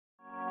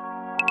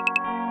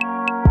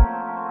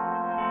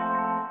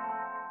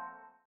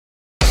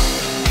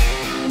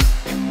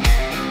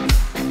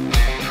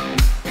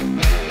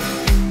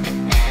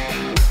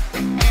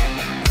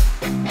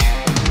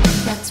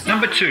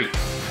two,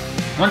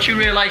 once you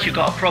realize you've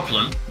got a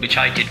problem, which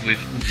I did with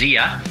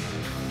Zia,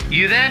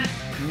 you then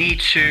need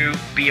to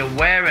be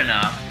aware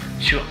enough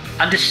to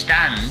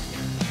understand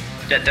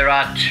that there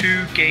are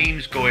two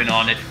games going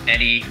on at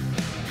any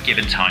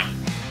given time.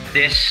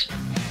 This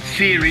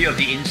theory of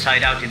the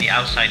inside out and the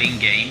outside in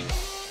game,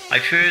 I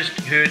first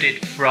heard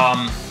it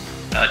from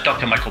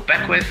Dr. Michael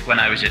Beckwith when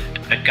I was at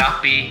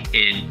Agape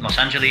in Los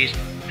Angeles.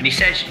 And he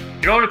says,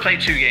 you're only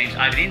playing two games,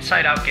 either the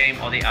inside out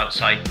game or the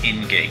outside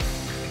in game,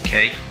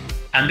 okay?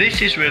 And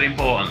this is really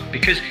important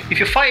because if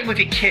you're fighting with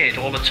your kid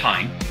all the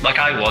time, like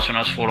I was when I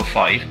was 4 or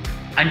 5,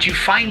 and you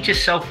find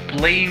yourself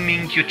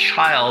blaming your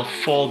child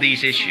for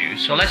these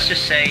issues. So let's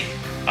just say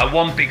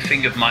one big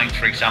thing of mine,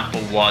 for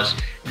example, was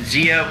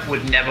Zia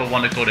would never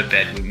want to go to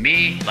bed with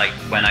me. Like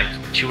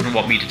she wouldn't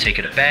want me to take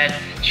her to bed.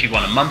 She'd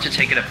want her mum to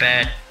take her to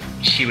bed.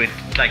 She would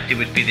there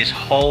would be this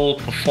whole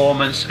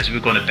performance as we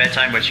were going to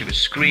bedtime where she would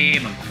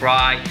scream and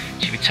cry.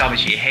 She would tell me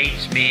she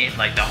hates me,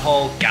 like the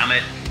whole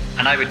gamut.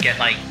 And I would get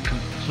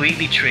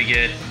completely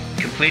triggered,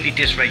 completely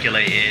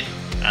dysregulated.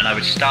 And I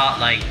would start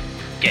my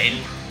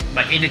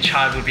inner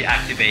child would be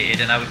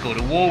activated and I would go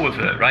to war with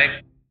her,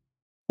 right?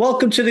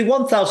 Welcome to the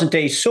 1000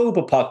 Days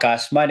Sober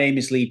podcast. My name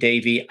is Lee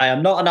Davy. I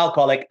am not an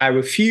alcoholic. I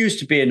refuse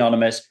to be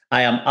anonymous.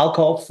 I am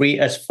alcohol free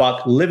as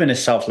fuck, living a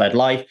self-led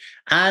life.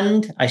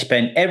 And I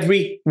spend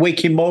every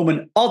waking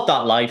moment of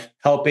that life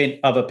helping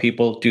other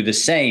people do the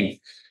same.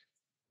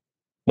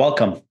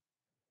 Welcome.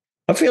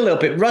 I feel a little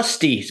bit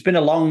rusty. It's been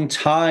a long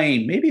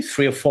time, maybe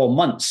 3 or 4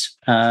 months.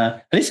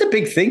 And it's a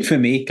big thing for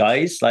me,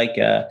 guys.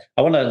 I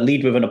want to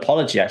lead with an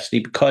apology, actually,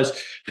 because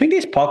I think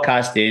this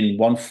podcast in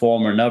one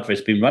form or another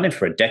has been running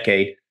for a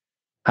decade.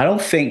 I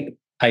don't think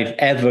I've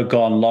ever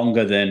gone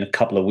longer than a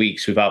couple of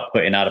weeks without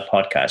putting out a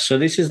podcast. So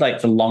this is the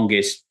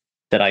longest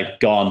that I've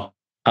gone.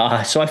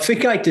 So I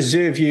think I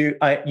deserve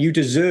you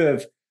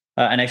deserve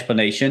an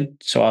explanation.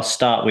 So I'll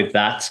start with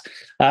that.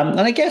 And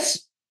I guess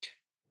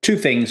 2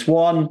 things.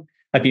 One,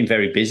 I've been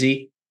very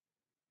busy.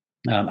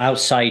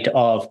 Outside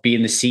of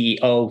being the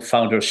CEO,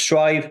 founder of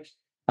Strive,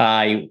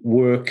 I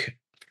work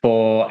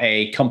for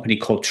a company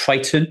called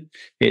Triton.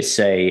 It's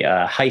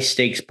a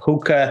high-stakes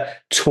poker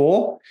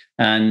tour,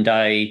 and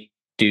I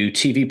do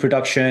TV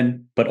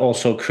production, but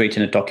also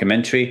creating a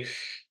documentary,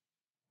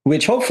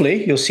 which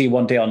hopefully you'll see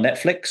one day on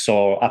Netflix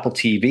or Apple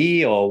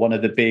TV or one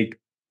of the big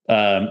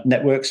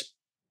networks.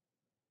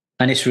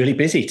 And it's really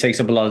busy. It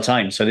takes up a lot of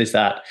time. So there's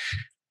that.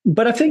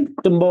 But I think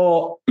the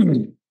more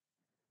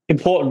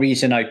important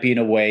reason I've been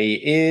away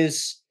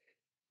is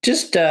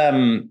just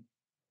a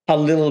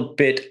little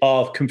bit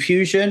of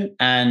confusion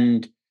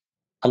and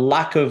a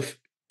lack of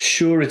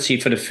surety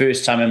for the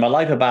first time in my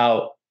life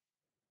about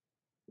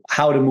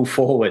how to move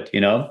forward.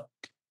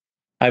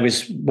 I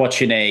was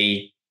watching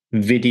a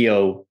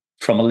video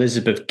from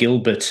Elizabeth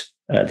Gilbert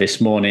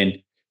this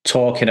morning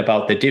talking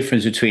about the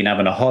difference between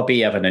having a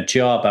hobby, having a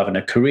job, having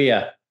a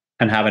career,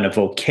 and having a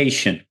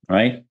vocation,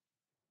 right?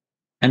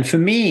 And for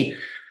me,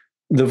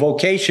 the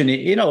vocation,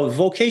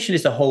 vocation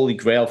is the holy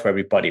grail for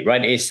everybody,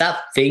 right? It's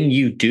that thing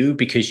you do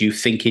because you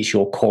think it's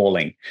your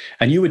calling.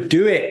 And you would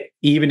do it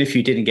even if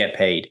you didn't get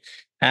paid.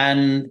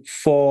 And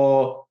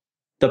for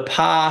the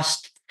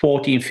past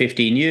 14,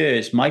 15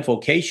 years, my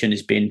vocation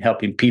has been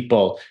helping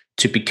people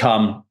to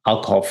become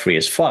alcohol-free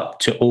as fuck,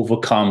 to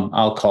overcome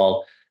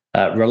alcohol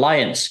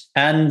reliance.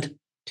 And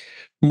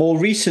more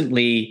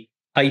recently,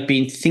 I've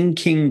been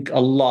thinking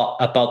a lot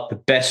about the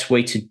best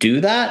way to do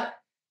that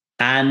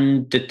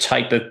and the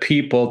type of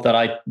people that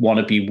I want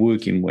to be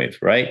working with,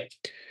 right?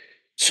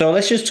 So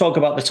let's just talk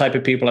about the type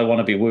of people I want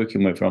to be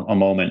working with for a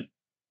moment.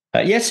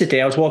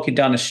 Yesterday, I was walking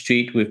down the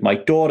street with my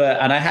daughter,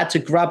 and I had to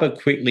grab her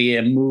quickly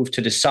and move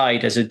to the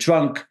side as a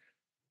drunk,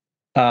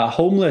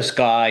 homeless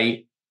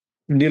guy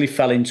nearly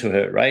fell into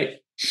her, right?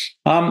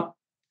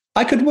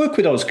 I could work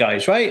with those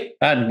guys, right?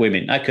 And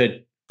women. I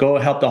could go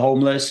help the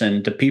homeless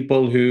and the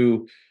people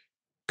who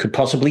could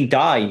possibly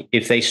die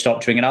if they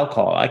stopped drinking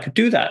alcohol. I could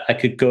do that. I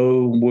could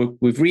go work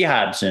with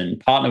rehabs and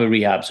partner with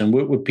rehabs and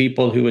work with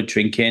people who are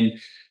drinking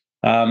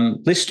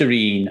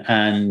Listerine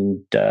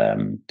and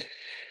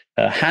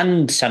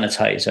hand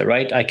sanitizer,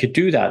 right? I could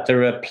do that.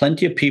 There are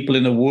plenty of people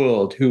in the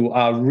world who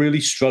are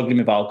really struggling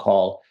with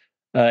alcohol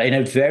in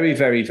a very,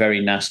 very, very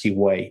nasty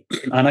way,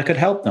 and I could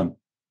help them.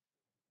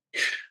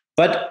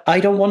 But I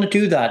don't want to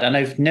do that, and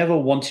I've never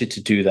wanted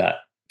to do that.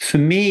 For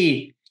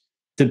me,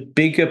 the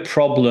bigger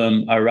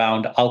problem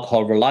around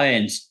alcohol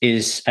reliance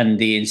and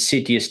the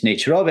insidious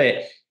nature of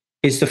it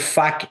is the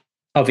fact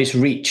of its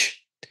reach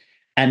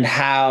and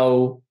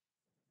how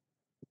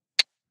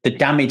the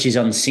damage is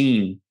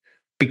unseen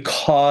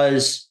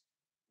because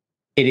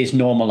it is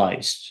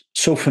normalized.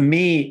 So for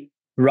me,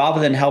 rather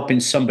than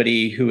helping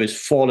somebody who has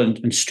fallen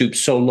and stooped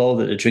so low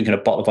that they're drinking a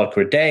bottle of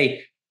vodka a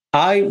day,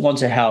 I want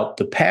to help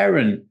the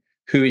parent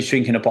who is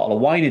drinking a bottle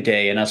of wine a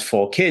day and has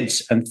 4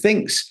 kids and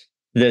thinks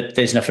that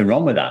there's nothing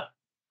wrong with that.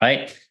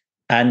 Right.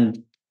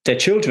 And their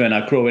children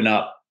are growing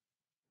up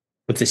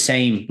with the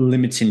same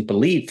limiting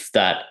belief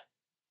that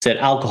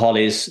alcohol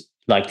is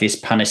like this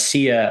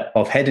panacea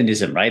of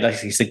hedonism, right?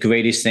 Like it's the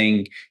greatest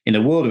thing in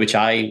the world, which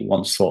I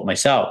once thought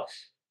myself.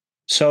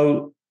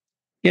 So,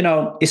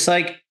 it's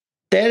like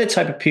they're the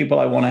type of people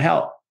I want to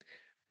help.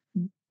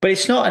 But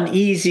it's not an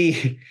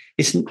easy,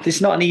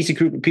 it's not an easy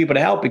group of people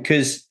to help,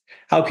 because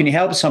how can you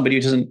help somebody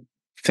who doesn't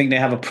think they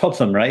have a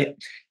problem, right?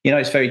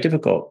 It's very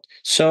difficult.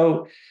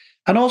 So,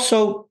 and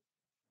also,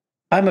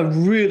 I'm a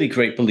really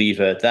great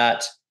believer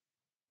that,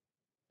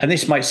 and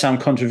this might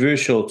sound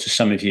controversial to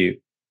some of you,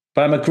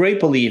 but I'm a great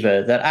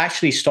believer that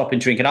actually stopping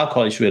drinking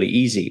alcohol is really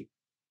easy.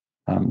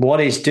 What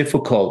is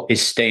difficult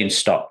is staying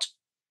stopped,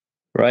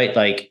 right?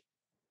 Like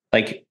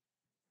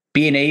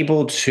being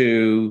able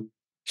to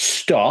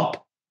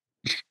stop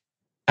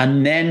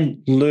and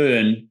then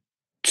learn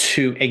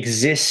to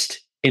exist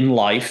in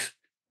life,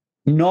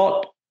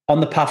 not on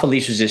the path of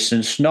least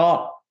resistance,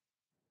 not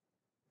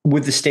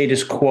with the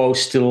status quo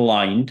still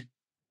aligned,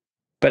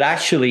 but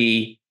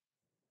actually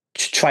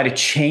to try to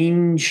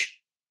change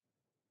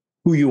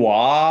who you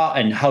are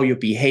and how you're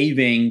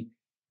behaving,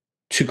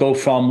 to go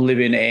from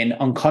living an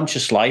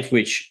unconscious life,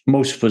 which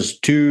most of us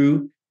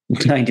do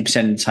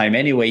 90% of the time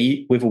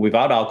anyway, with or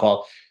without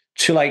alcohol,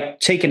 to like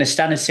taking a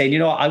stand and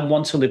saying, I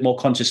want to live more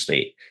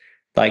consciously.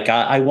 Like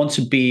I want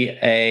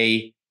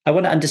I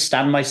want to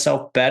understand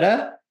myself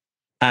better.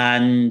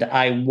 And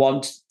I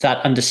want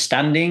that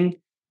understanding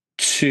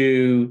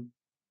to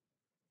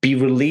be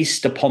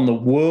released upon the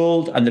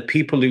world and the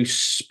people who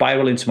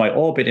spiral into my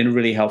orbit in a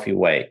really healthy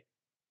way.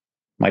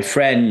 My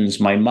friends,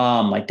 my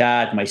mom, my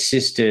dad, my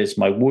sisters,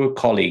 my work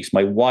colleagues,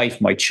 my wife,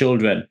 my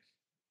children.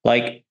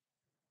 Like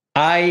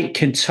I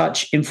can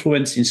touch,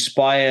 influence,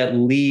 inspire,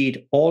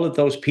 lead all of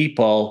those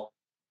people.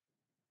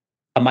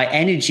 And my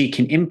energy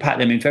can impact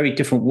them in very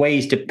different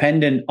ways,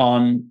 dependent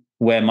on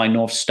where my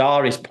North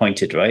Star is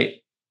pointed, right?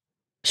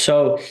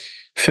 So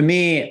for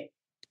me,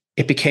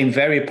 it became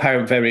very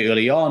apparent very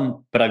early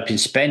on, but I've been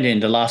spending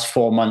the last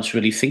 4 months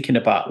really thinking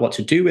about what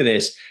to do with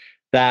this,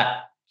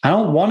 that I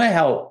don't want to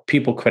help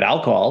people quit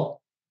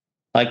alcohol.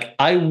 Like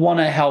I want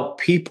to help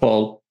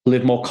people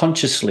live more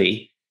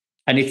consciously.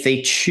 And if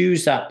they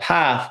choose that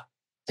path,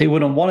 they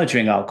wouldn't want to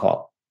drink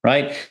alcohol,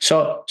 right?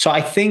 So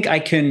I think I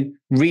can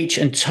reach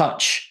and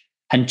touch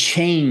and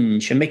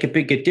change and make a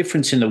bigger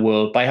difference in the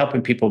world by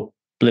helping people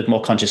live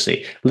more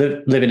consciously,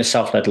 live in a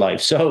self-led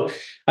life. So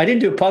I didn't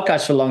do a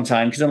podcast for a long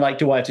time because I'm like,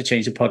 do I have to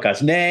change the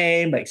podcast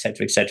name, et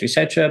cetera, et cetera, et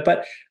cetera?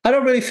 But I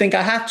don't really think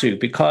I have to,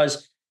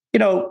 because,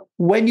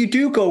 when you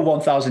do go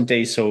 1,000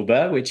 days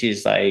sober, which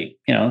is like,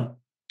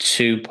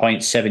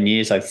 2.7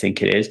 years, I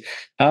think it is.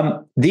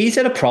 These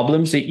are the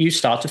problems that you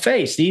start to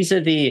face. These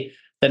are the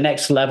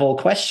next level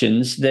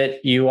questions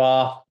that you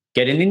are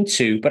getting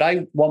into, but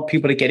I want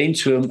people to get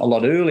into them a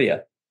lot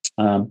earlier.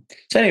 So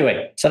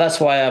anyway, so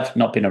that's why I've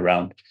not been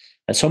around.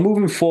 And so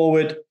moving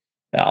forward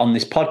on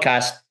this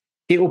podcast,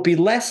 it will be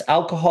less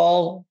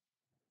alcohol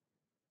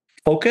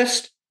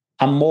focused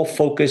and more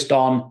focused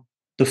on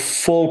the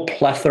full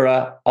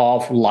plethora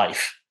of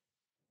life.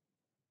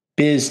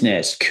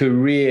 Business,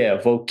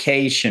 career,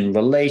 vocation,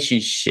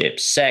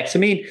 relationships, sex. I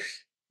mean,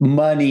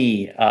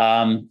 money,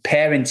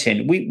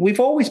 parenting. We've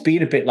always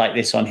been a bit like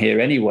this on here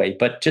anyway,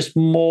 but just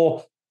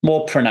more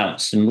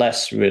pronounced and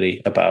less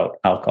really about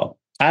alcohol.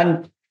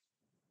 And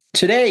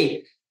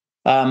today,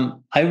 I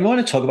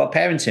want to talk about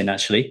parenting.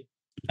 Actually,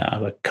 I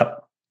have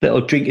a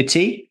little drink of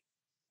tea.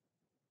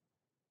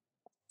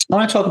 I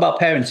want to talk about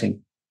parenting,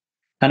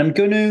 and I'm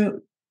going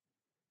to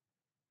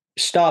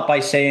start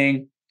by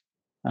saying,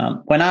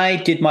 when I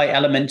did my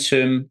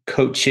Elementum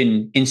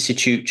Coaching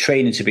Institute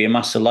training to be a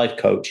master life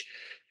coach,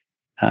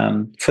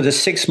 for the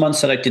 6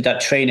 months that I did that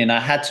training, I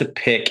had to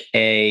pick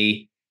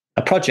a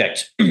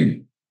project.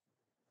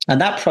 And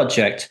that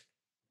project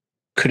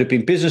could have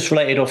been business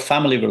related or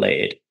family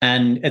related.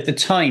 And at the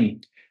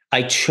time,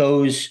 I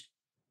chose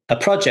a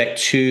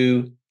project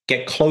to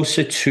get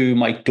closer to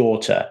my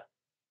daughter.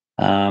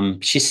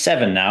 She's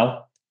 7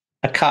 now.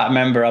 I can't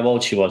remember how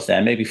old she was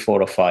then, maybe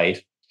 4 or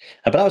 5.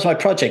 But that was my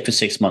project for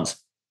 6 months.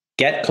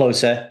 Get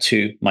closer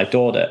to my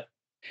daughter.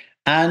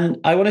 And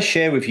I want to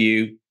share with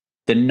you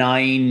the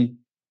 9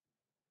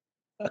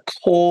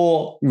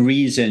 core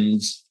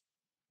reasons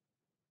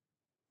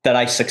that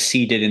I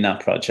succeeded in that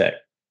project,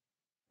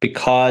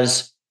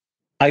 because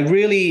I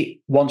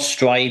really want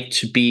Strive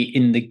to be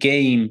in the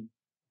game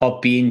of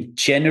being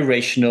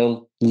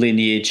generational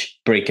lineage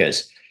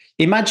breakers.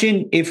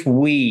 Imagine if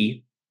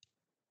we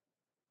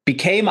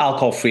became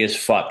alcohol free as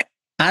fuck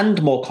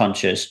and more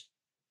conscious,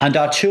 and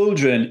our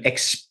children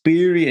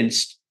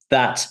experienced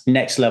that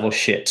next level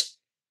shit,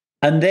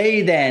 and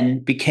they then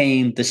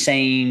became the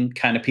same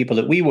kind of people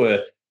that we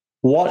were.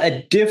 What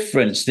a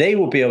difference they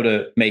will be able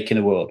to make in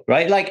the world,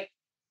 right? Like,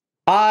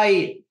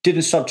 I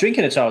didn't stop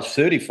drinking until I was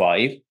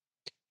 35.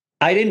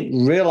 I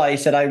didn't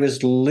realize that I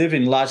was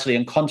living largely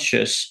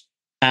unconscious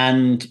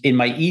and in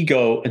my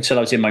ego until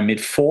I was in my mid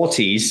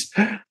 40s.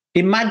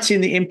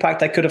 Imagine the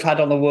impact I could have had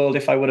on the world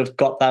if I would have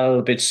got that a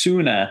little bit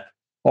sooner,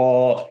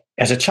 or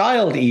as a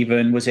child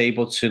even was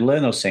able to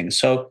learn those things.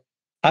 So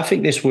I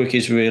think this work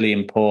is really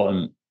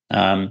important.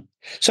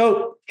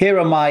 So here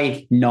are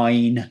my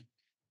 9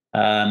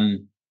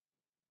 things.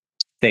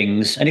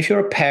 And if you're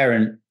a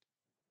parent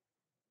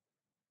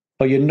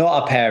or you're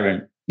not a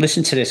parent,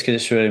 listen to this because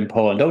it's really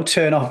important. Don't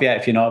turn off yet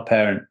if you're not a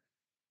parent.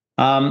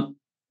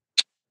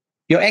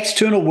 Your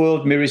external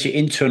world mirrors your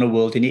internal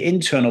world, and your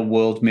internal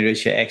world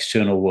mirrors your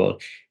external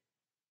world.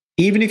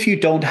 Even if you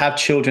don't have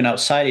children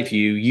outside of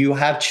you, you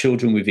have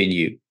children within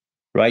you,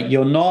 right?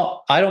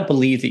 I don't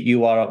believe that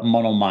you are a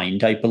mono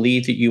mind. I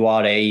believe that you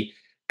are a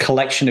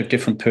collection of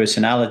different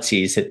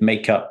personalities that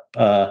make up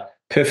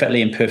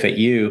perfectly imperfect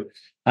you.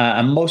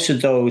 And most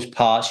of those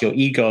parts, your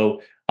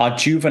ego, are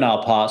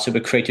juvenile parts that were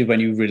created when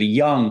you were really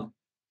young.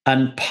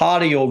 And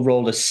part of your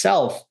role as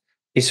self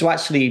is to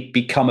actually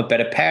become a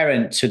better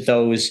parent to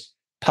those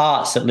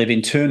parts that live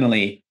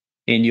internally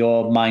in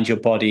your mind, your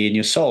body, and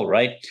your soul,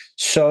 right?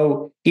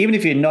 So even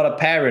if you're not a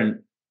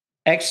parent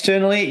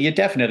externally, you're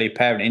definitely a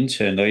parent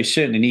internally. You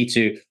certainly need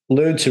to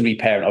learn to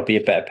reparent or be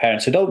a better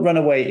parent. So don't run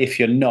away if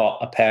you're not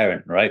a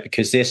parent, right?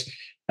 Because this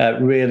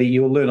really,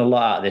 you'll learn a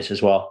lot out of this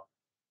as well.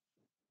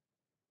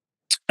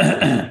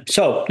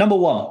 So number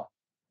one,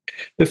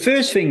 the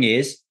first thing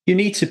is you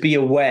need to be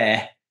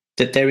aware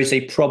that there is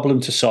a problem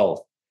to solve.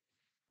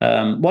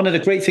 One of the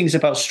great things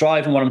about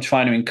Strive and what I'm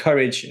trying to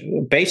encourage,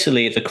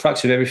 basically at the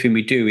crux of everything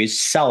we do,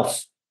 is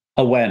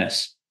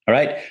self-awareness. All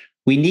right.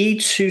 We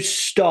need to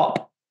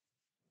stop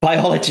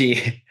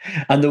biology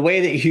and the way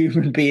that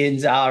human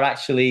beings are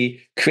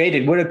actually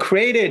created. We're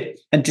created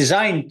and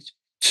designed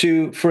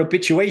for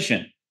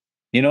habituation.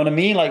 You know what I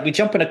mean? Like we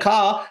jump in a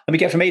car and we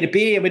get from A to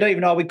B and we don't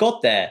even know how we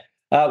got there.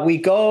 We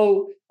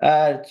go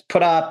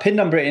put our PIN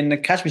number in the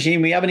cash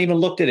machine. We haven't even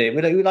looked at it.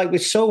 We're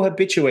so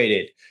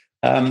habituated.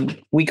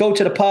 We go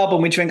to the pub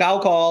and we drink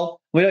alcohol.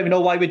 We don't even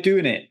know why we're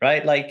doing it,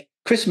 right? Like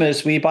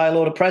Christmas, we buy a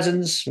load of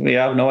presents. We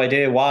have no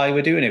idea why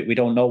we're doing it. We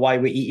don't know why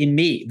we're eating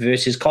meat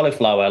versus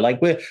cauliflower.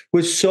 Like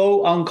we're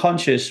so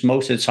unconscious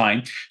most of the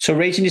time. So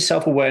raising your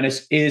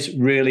self-awareness is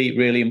really,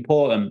 really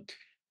important.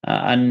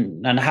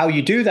 And how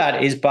you do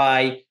that is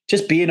by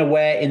just being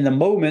aware in the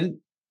moment,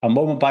 a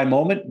moment by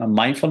moment, a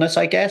mindfulness,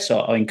 I guess,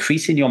 or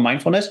increasing your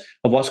mindfulness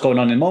of what's going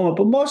on in the moment.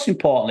 But most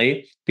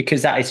importantly,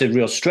 because that is a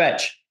real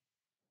stretch,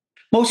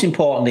 most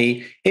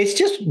importantly, it's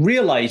just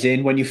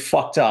realizing when you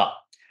fucked up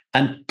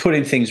and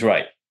putting things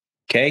right.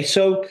 Okay.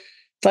 So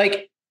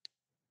like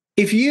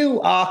if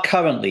you are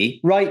currently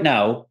right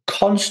now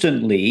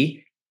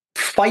constantly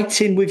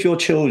fighting with your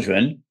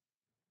children,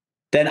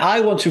 then I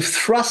want to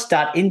thrust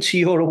that into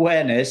your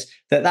awareness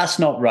that that's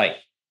not right.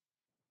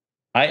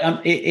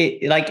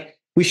 Like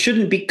we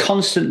shouldn't be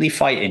constantly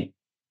fighting.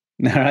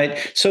 All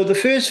right. So the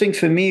first thing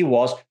for me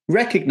was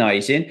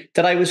recognizing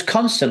that I was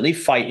constantly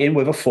fighting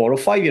with a 4 or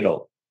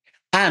 5-year-old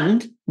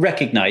and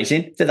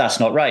recognizing that that's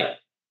not right.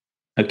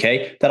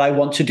 Okay. That I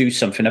want to do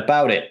something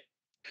about it.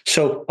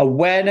 So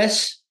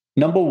awareness,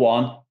 number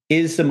one,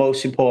 is the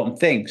most important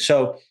thing.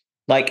 So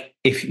like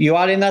if you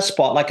are in that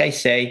spot, like I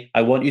say,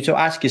 I want you to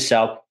ask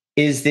yourself,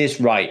 is this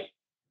right?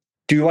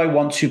 Do I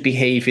want to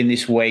behave in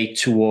this way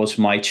towards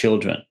my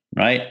children?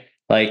 Right?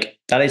 Like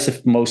that is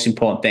the most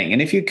important thing.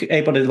 And if you're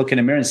able to look in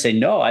the mirror and say,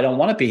 no, I don't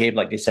want to behave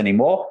like this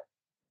anymore,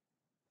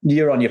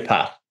 you're on your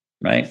path.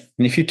 Right?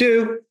 And if you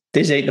do,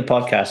 this ain't the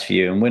podcast for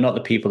you. And we're not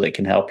the people that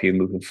can help you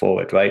moving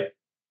forward. Right?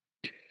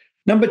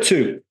 Number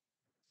two,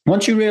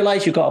 once you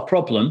realize you've got a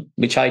problem,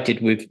 which I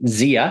did with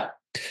Zia,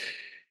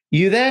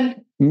 you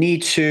then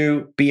need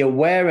to be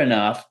aware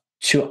enough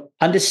to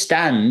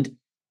understand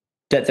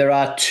that there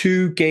are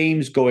 2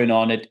 games going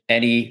on at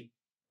any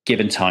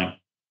given time.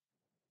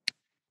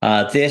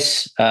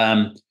 This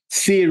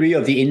theory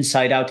of the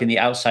inside out and the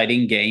outside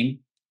in game,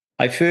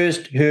 I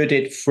first heard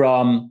it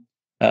from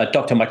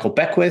Dr. Michael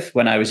Beckwith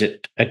when I was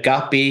at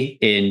Agape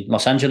in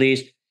Los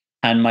Angeles.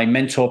 And my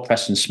mentor,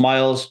 Preston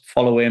Smiles,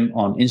 follow him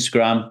on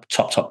Instagram,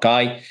 top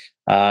guy.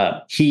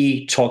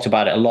 He talked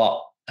about it a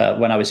lot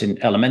when I was in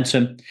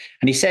Elementum.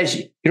 And he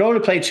says, you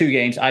only play 2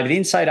 games, either the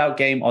inside out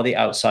game or the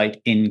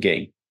outside in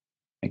game.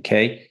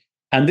 Okay.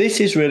 And this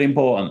is really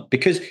important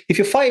because if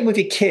you're fighting with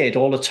your kid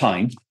all the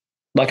time,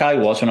 like I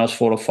was when I was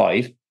 4 or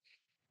 5,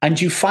 and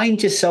you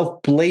find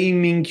yourself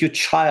blaming your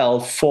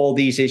child for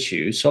these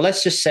issues. So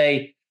let's just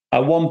say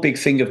one big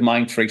thing of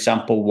mine, for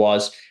example,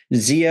 was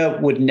Zia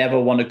would never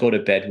want to go to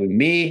bed with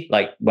me.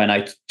 Like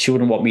she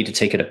wouldn't want me to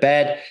take her to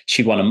bed.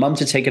 She'd want her mum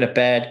to take her to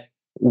bed.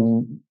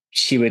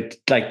 She would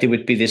there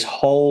would be this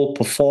whole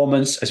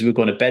performance as we were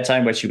going to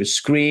bedtime where she would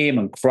scream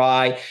and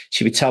cry.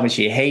 She would tell me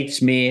she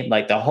hates me,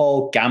 like the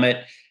whole gamut.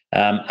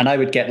 And I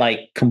would get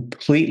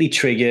completely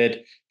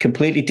triggered,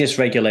 completely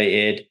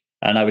dysregulated.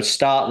 And I would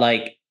start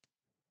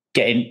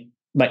getting,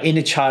 my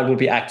inner child would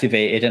be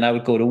activated and I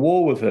would go to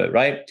war with her,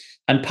 right?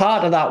 And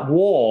part of that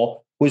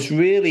war was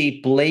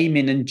really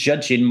blaming and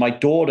judging my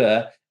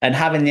daughter and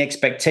having the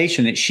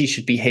expectation that she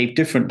should behave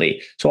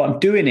differently. So what I'm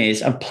doing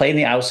is I'm playing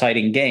the outside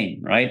in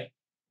game, right?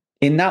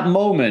 In that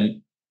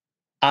moment,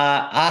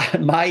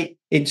 my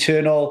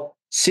internal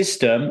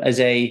system as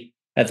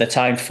at the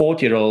time,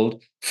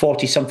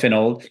 40-something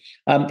old,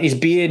 is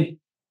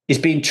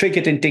being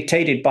triggered and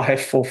dictated by a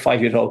 4 or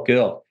 5-year-old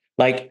girl.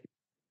 Like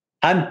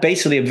I'm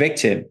basically a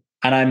victim.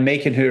 and I'm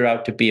making her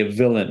out to be a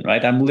villain,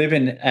 right? I'm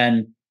living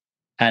an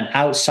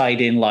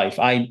outside in life.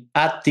 I'm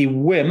at the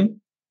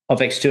whim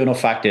of external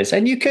factors.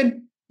 And you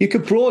could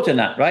broaden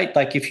that, right?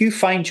 Like if you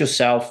find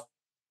yourself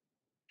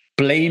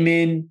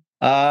blaming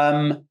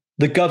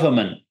the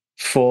government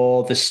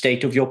for the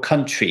state of your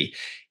country,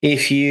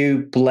 if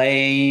you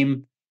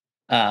blame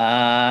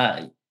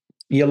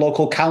your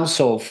local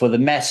council for the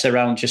mess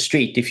around your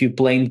street, if you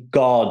blame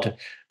God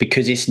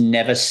because it's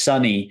never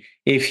sunny,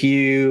 if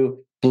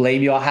you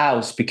blame your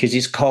house because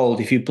it's cold,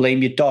 if you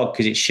blame your dog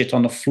because it's shit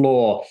on the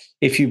floor,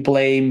 if you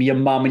blame your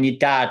mum and your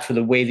dad for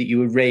the way that you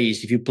were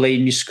raised, if you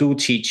blame your school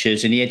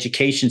teachers and the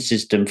education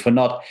system for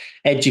not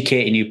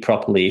educating you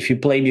properly, if you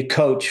blame your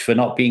coach for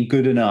not being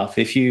good enough,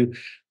 if you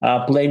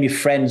blame your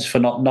friends for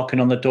not knocking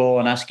on the door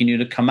and asking you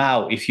to come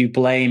out, if you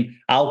blame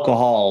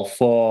alcohol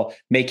for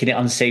making it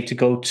unsafe to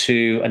go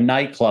to a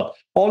nightclub,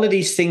 all of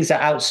these things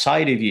are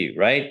outside of you,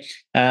 right?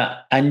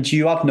 And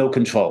you have no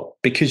control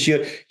because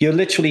you're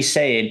literally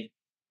saying,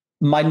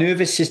 my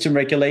nervous system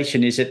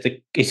regulation is at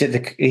the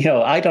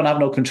I don't have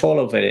no control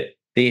over it.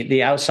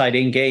 The outside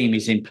in game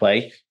is in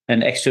play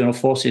and external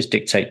forces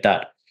dictate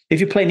that. If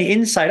you're playing the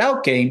inside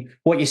out game,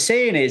 what you're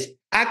saying is,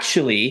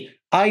 actually,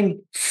 I'm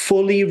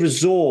fully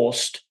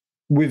resourced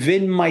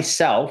within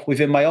myself,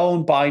 within my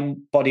own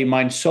body,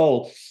 mind,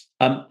 soul.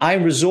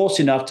 I'm resourced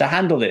enough to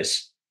handle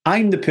this.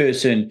 I'm the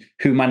person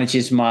who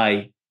manages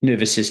my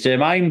nervous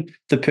system. I'm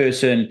the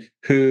person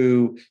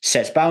who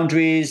sets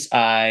boundaries.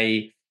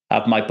 I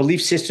have my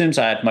belief systems.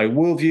 I have my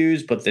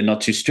worldviews, but they're not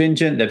too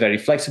stringent. They're very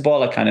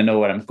flexible. I kind of know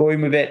where I'm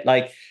going with it.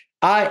 Like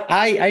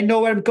I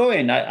know where I'm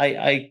going.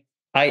 I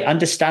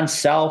understand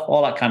self,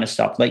 all that kind of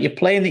stuff. Like you're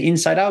playing the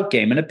inside out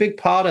game, and a big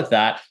part of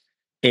that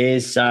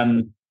is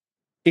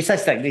it's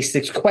like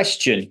this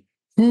question: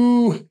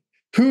 who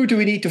do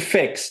we need to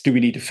fix? Do we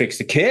need to fix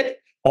the kid,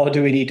 or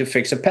do we need to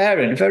fix a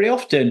parent? Very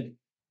often,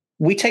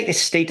 we take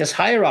this status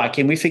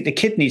hierarchy and we think the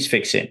kid needs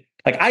fixing.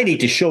 Like I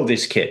need to show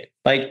this kid.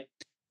 Like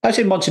I was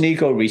in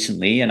Montenegro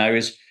recently, and I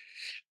was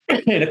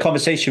in a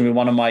conversation with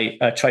one of my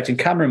Triton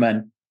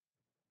cameramen,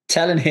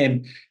 telling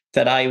him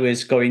that I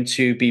was going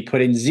to be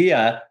putting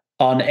Zia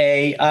on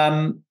a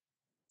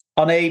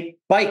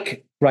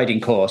bike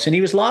riding course, and he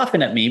was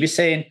laughing at me. He was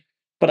saying,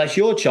 "But that's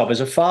your job as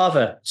a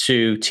father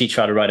to teach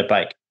her how to ride a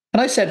bike."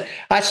 And I said,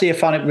 "Actually, I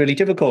found it really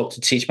difficult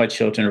to teach my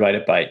children to ride a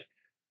bike."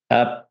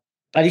 And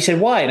he said,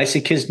 "Why?" And I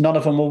said, "Because none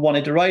of them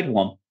wanted to ride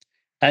one."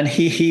 And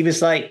he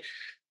was like,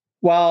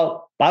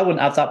 "Well, I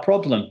wouldn't have that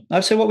problem." I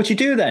said, "What would you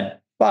do then?"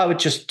 "Well, I would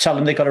just tell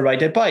them they got to ride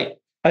their bike."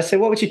 I said,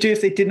 "What would you do if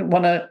they didn't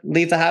want to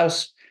leave the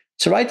house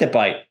to ride their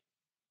bike?"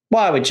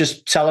 "Well, I would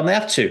just tell them they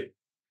have to."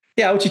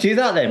 "Yeah, how would you do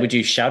that then? Would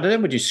you shout at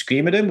them? Would you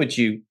scream at them? Would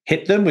you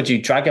hit them? Would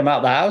you drag them out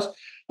of the house?"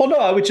 "Well, no,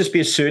 I would just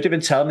be assertive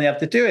and tell them they have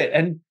to do it."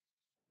 And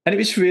it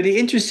was really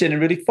interesting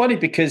and really funny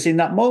because in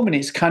that moment,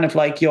 it's kind of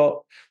like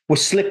we're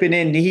slipping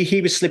in.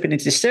 He was slipping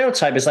into the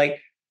stereotype. It's like,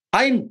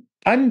 I'm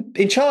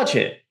in charge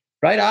here.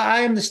 Right, I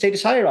am the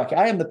status hierarchy.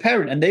 I am the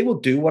parent, and they will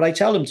do what I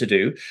tell them to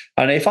do.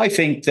 And if I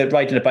think that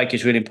riding a bike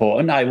is really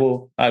important, I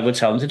will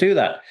tell them to do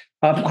that.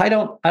 I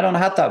don't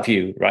have that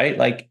view, right?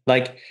 Like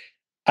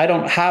I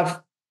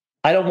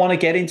don't want to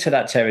get into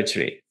that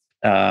territory.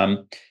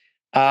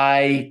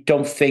 I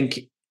don't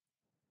think.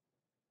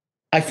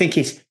 I think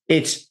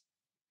it's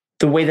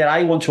the way that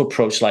I want to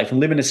approach life and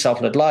living a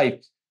self-led life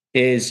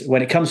is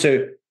when it comes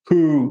to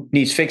who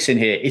needs fixing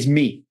here is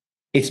me.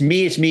 It's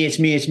me. It's me. It's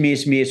me. It's me.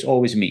 It's me. It's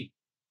always me.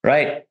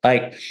 Right?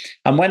 Like,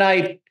 and when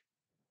I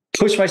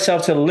push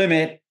myself to the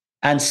limit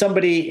and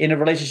somebody in a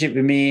relationship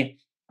with me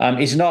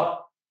is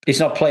not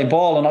playing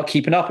ball or not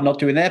keeping up and not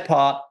doing their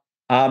part,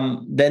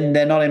 then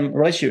they're not in a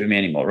relationship with me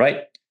anymore,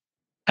 right?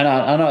 And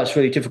I know it's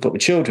really difficult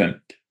with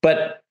children,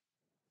 but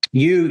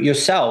you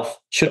yourself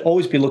should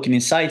always be looking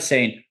inside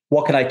saying,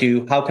 what can I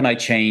do? How can I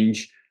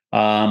change?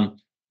 How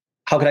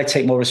can I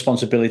take more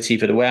responsibility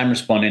for the way I'm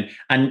responding?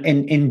 And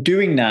in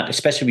doing that,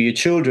 especially with your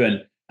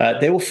children,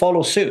 they will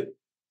follow suit.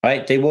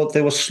 Right? They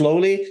will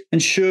slowly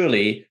and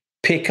surely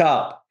pick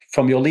up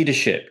from your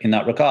leadership in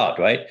that regard,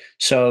 right?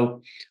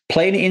 So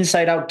playing the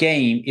inside out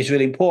game is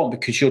really important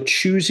because you're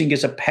choosing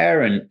as a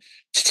parent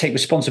to take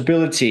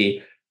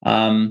responsibility.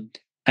 And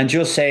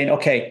you're saying,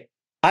 okay,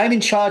 I'm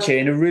in charge here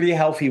in a really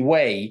healthy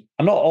way.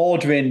 I'm not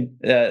ordering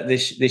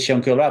this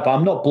young girl out, but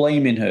I'm not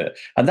blaming her.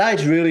 And that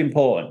is really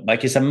important.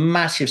 Like it's a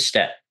massive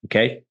step,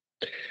 okay?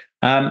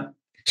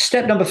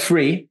 Step number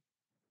 3,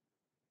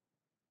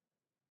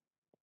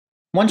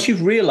 once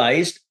you've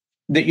realized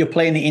that you're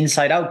playing the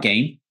inside out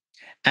game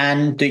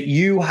and that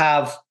you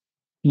have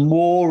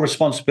more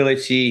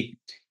responsibility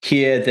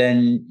here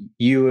than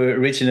you were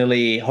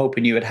originally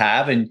hoping you would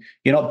have, and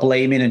you're not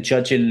blaming and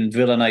judging and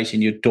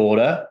villainizing your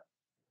daughter,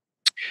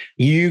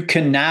 you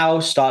can now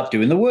start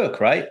doing the work,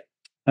 right?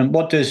 And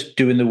what does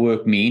doing the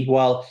work mean?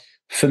 Well,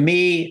 for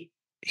me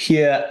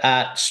here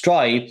at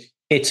Strive,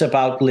 it's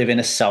about living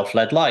a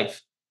self-led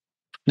life.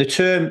 The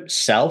term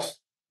self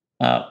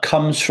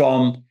comes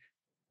from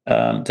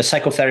the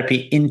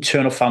Psychotherapy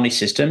Internal Family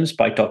Systems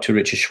by Dr.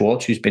 Richard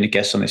Schwartz, who's been a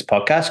guest on this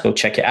podcast. Go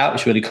check it out.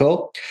 It's really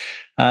cool.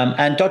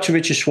 And Dr.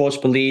 Richard Schwartz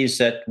believes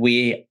that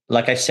we,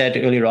 like I said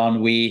earlier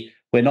on, we're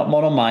not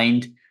mono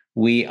mind.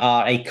 We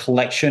are a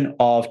collection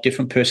of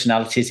different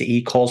personalities that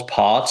he calls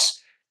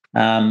parts.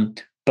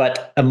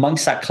 But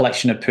amongst that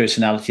collection of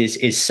personalities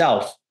is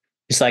self.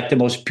 It's like the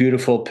most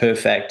beautiful,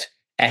 perfect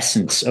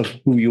essence of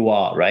who you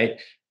are, right?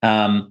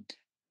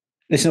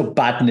 There's no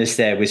badness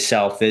there with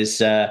self. There's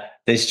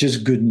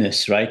just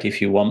goodness, right?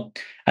 If you want.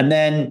 And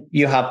then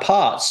you have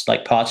parts,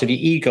 like parts of your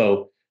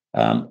ego.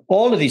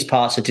 All of these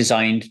parts are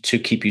designed to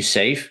keep you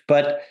safe,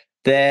 but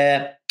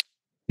their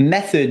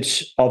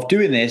methods of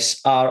doing this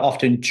are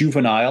often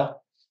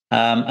juvenile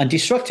and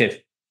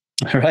destructive,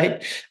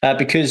 right?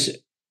 Because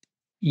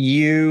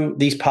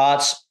these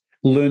parts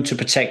learn to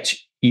protect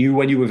you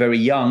when you were very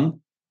young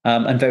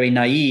and very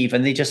naive,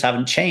 and they just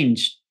haven't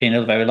changed in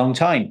a very long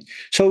time.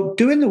 So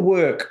doing the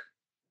work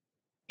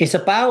is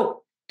about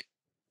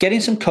getting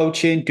some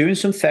coaching, doing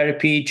some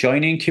therapy,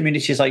 joining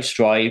communities like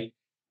Strive,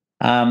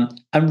 and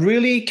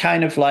really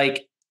kind of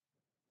like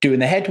doing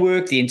the head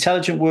work, the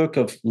intelligent work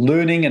of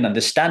learning and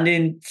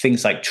understanding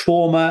things like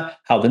trauma,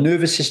 how the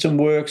nervous system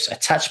works,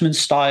 attachment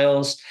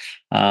styles,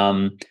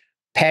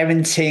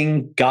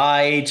 parenting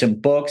guides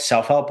and books,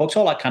 self-help books,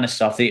 all that kind of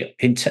stuff, the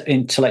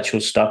intellectual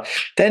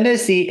stuff. Then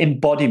there's the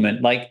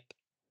embodiment,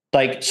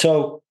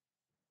 so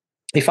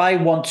if I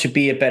want to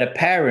be a better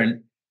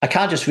parent, I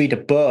can't just read a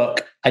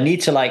book. I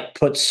need to like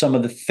put some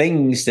of the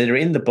things that are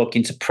in the book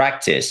into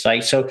practice,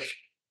 right? So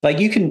like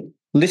you can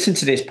listen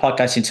to this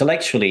podcast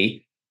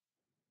intellectually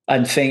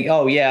and think,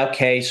 oh yeah,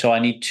 okay, so I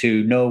need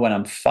to know when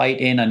I'm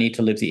fighting, I need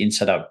to live the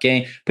inside out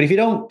game. But if you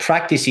don't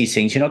practice these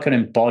things, you're not going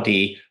to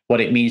embody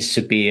what it means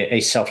to be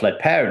a self-led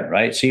parent,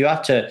 right? So you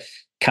have to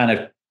kind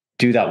of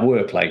do that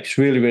work. Like it's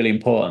really, really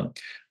important.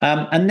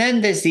 And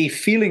then there's the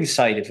feeling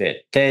side of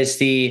it. There's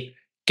the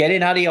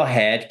getting out of your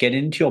head,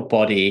 getting into your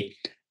body,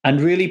 and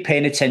really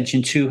paying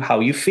attention to how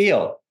you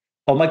feel.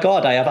 Oh my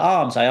God, I have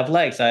arms, I have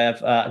legs, I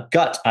have a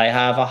gut, I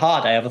have a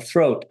heart, I have a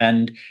throat.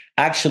 And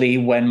actually,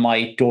 when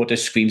my daughter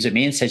screams at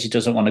me and says she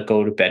doesn't want to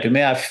go to bed with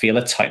me, I feel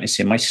a tightness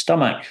in my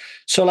stomach.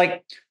 So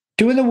like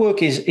doing the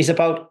work is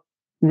about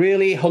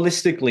really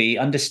holistically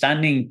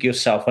understanding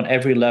yourself on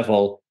every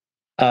level,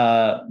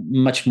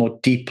 much more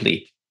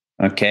deeply.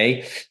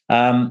 Okay.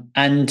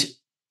 And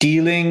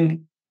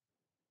dealing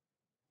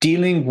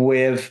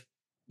with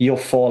your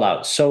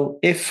fallout. So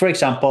if, for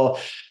example,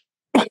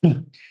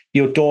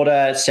 your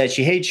daughter says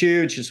she hates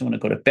you and she doesn't want to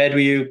go to bed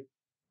with you,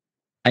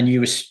 and you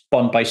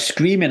respond by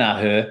screaming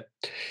at her,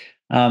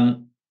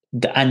 and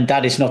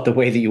that is not the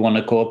way that you want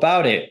to go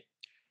about it,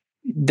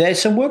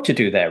 there's some work to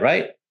do there,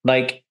 right?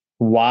 Like,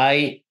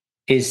 why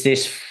is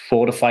this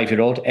 4 to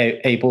 5-year-old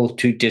able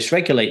to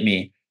dysregulate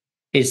me?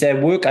 Is there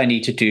work I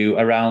need to do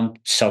around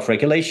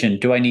self-regulation?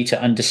 Do I need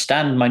to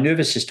understand my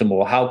nervous system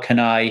more? How can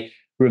I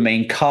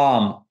remain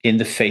calm in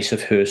the face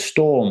of her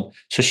storm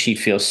so she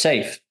feels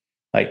safe?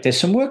 Like there's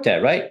some work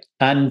there, right?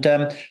 And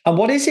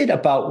what is it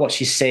about what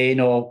she's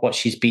saying or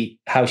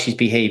how she's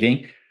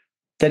behaving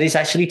that is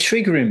actually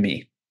triggering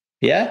me?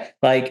 Yeah,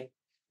 like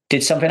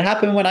did something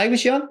happen when I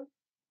was young?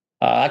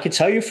 I could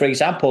tell you, for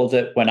example,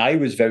 that when I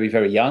was very,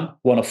 very young,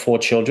 one of 4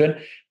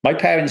 children, my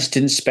parents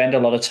didn't spend a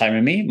lot of time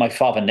with me. My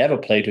father never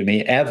played with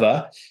me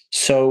ever.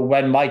 So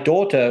when my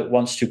daughter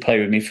wants to play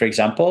with me, for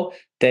example,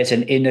 there's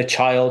an inner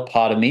child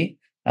part of me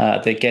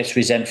that gets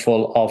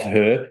resentful of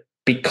her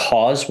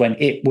because when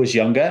it was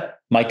younger,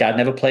 my dad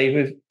never played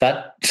with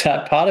that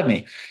part of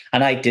me.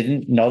 And I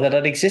didn't know that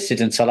it existed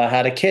until I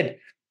had a kid.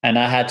 And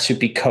I had to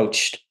be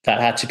coached.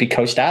 That had to be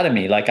coached out of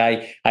me. Like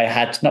I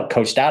had not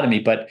coached out of me,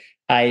 but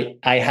I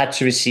had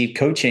to receive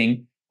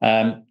coaching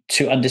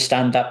to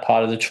understand that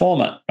part of the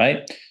trauma,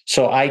 right?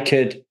 So I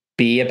could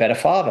be a better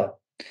father.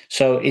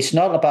 So it's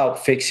not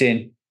about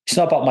it's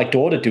not about my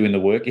daughter doing the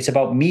work. It's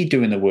about me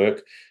doing the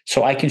work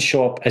so I can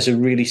show up as a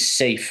really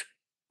safe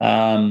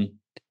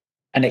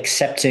and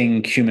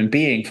accepting human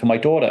being for my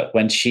daughter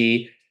when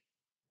she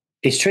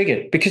is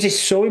triggered. Because it's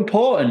so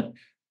important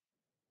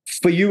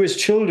for you as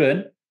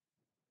children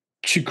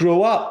to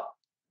grow up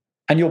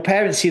and your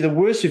parents see the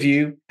worst of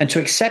you and to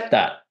accept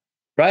that.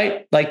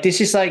 Right? Like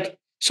this is like,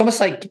 it's almost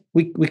like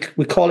we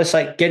call this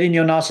like getting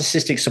your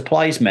narcissistic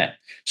supplies met.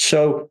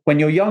 So when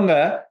you're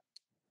younger,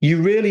 you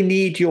really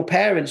need your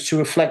parents to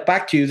reflect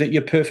back to you that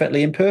you're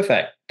perfectly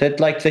imperfect,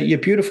 that you're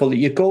beautiful, that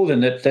you're golden,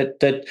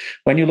 that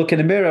when you look in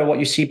the mirror, what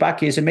you see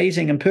back is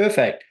amazing and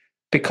perfect.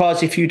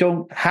 Because if you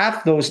don't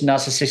have those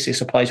narcissistic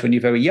supplies when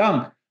you're very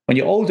young, when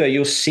you're older,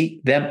 you'll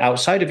seek them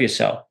outside of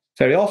yourself.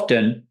 Very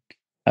often,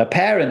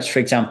 parents, for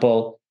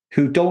example,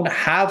 who don't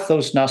have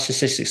those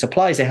narcissistic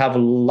supplies, they have a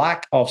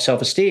lack of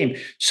self-esteem.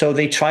 So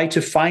they try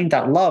to find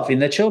that love in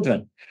their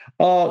children.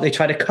 Oh, they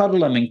try to cuddle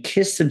them and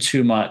kiss them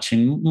too much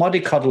and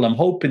mollycoddle them,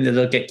 hoping that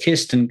they'll get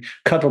kissed and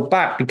cuddled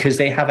back because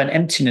they have an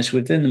emptiness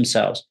within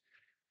themselves.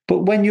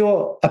 But when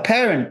you're a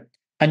parent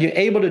and you're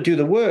able to do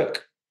the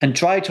work and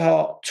drive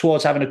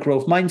towards having a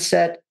growth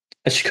mindset,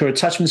 a secure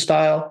attachment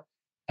style,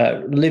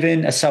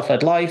 living a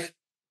self-led life,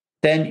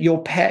 then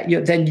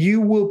then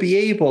you will be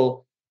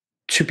able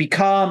to be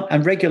calm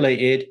and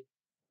regulated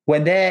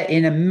when they're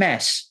in a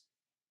mess,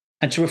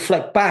 and to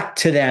reflect back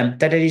to them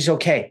that it is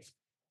okay,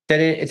 that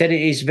it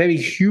is very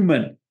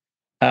human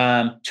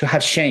to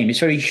have shame. It's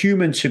very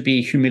human to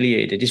be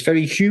humiliated. It's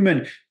very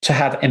human to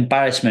have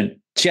embarrassment,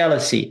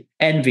 jealousy,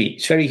 envy.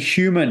 It's very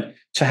human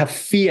to have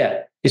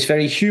fear. It's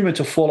very human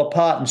to fall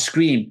apart and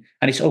scream.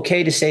 And it's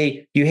okay to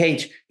say you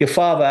hate your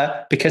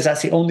father, because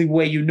that's the only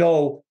way you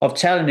know of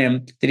telling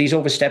him that he's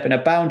overstepping a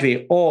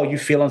boundary, or you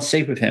feel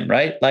unsafe with him,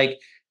 right? Like,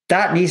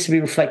 that needs to be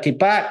reflected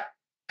back.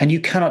 And you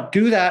cannot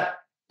do that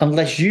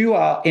unless you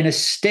are in a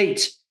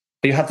state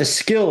where you have the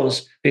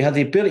skills, where you have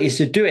the abilities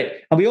to do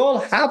it. And we all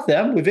have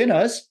them within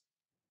us.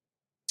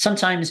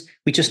 Sometimes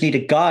we just need a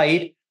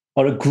guide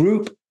or a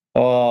group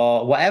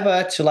or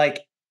whatever to like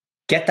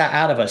get that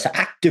out of us, to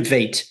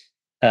activate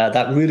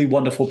that really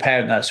wonderful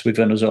parent that's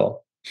within us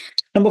all.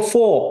 Number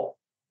 4,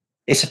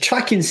 it's a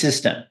tracking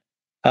system.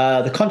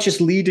 The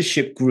Conscious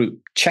Leadership Group.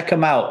 Check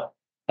them out.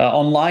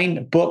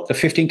 Online book, The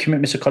 15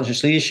 Commitments of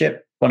Conscious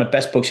Leadership, one of the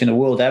best books in the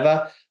world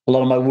ever. A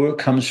lot of my work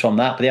comes from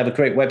that, but they have a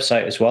great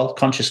website as well,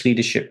 Conscious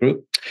Leadership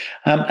Group.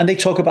 And they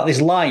talk about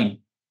this line,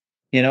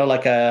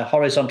 like a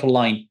horizontal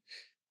line.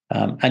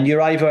 And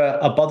you're either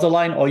above the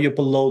line or you're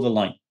below the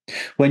line.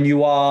 When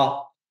you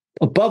are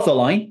above the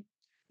line,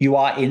 you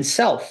are in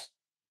self.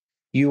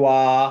 You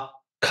are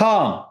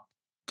calm,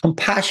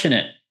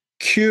 compassionate,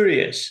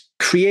 curious,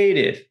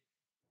 creative.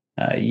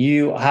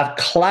 You have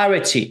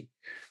clarity.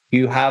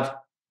 You have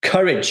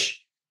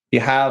courage. You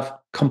have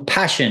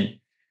compassion.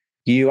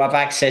 You have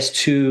access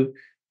to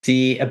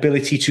the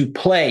ability to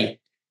play.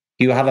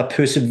 You have a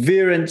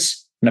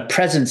perseverance and a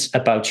presence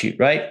about you,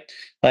 right?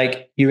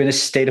 Like, you're in a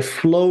state of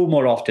flow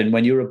more often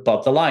when you're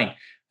above the line.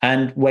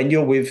 And when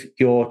you're with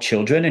your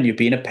children and you're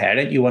being a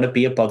parent, you want to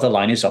be above the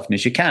line as often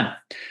as you can.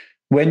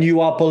 When you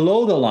are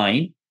below the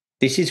line,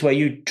 this is where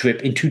you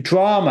drip into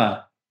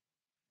drama.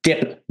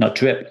 Dip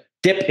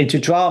into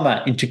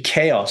drama, into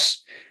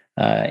chaos,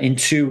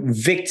 into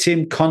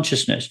victim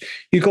consciousness.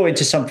 You go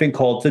into something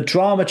called the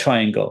drama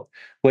triangle,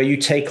 where you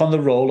take on the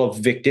role of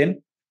victim,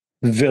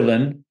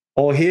 villain,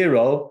 or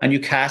hero, and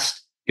you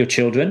cast your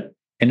children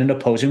in an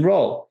opposing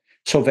role.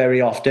 So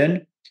very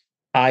often,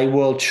 I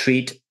will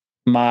treat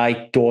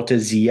my daughter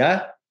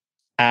Zia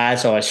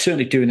as, or I was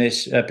certainly doing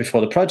this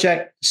before the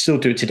project, still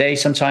do it today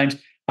sometimes,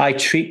 I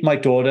treat my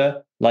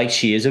daughter like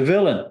she is a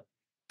villain,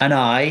 and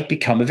I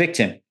become a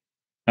victim,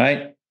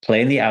 right?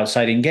 Playing the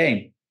outside-in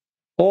game.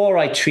 Or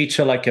I treat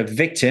her like a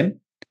victim,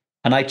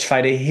 and I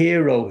try to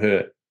hero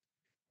her.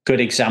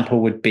 Good example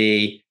would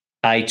be,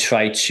 I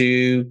try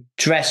to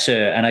dress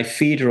her and I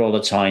feed her all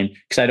the time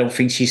because I don't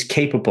think she's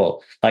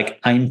capable. Like,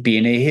 I'm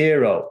being a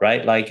hero,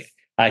 right? Like,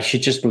 I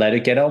should just let her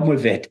get on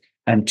with it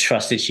and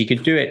trust that she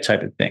can do it,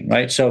 type of thing,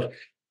 right? So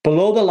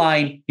below the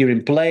line, you're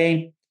in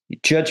blame,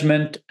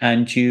 judgment,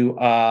 and you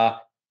are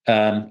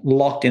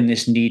locked in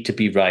this need to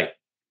be right.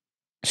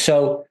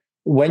 So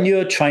when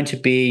you're trying to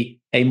be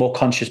a more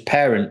conscious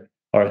parent,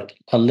 or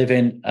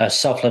living a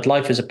self-led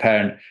life as a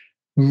parent,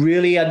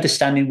 really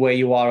understanding where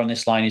you are on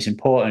this line is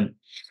important.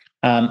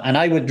 And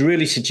I would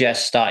really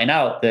suggest starting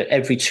out that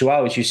every 2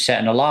 hours you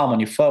set an alarm on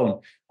your phone,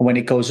 and when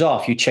it goes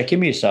off, you check in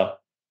with yourself.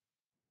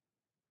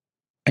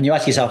 And you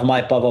ask yourself, am I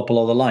above or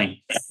below the line?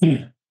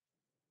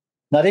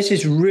 Now, this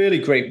is really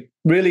great,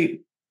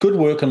 really good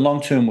work and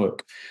long-term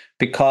work,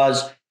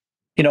 because,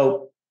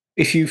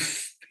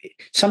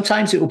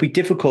 sometimes it will be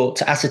difficult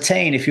to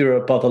ascertain if you're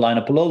above the line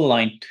or below the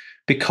line,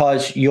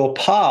 because your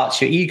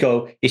parts, your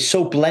ego, is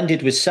so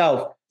blended with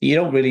self that you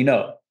don't really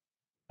know.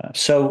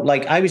 So,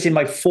 like, I was in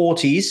my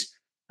 40s,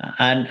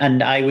 and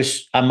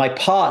my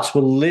parts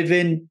were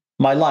living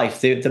my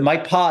life. My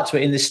parts were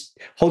in this,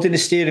 holding the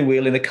steering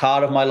wheel in the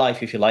car of my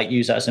life, if you like,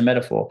 use that as a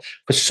metaphor,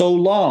 for so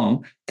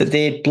long that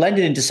they had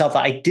blended into self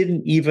that I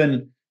didn't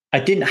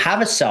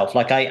have a self.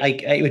 Like,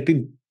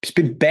 it's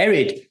been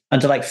buried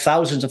under like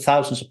thousands and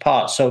thousands of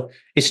parts. So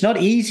it's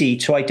not easy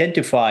to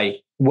identify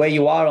where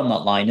you are on that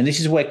line. And this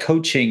is where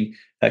coaching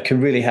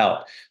can really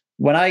help.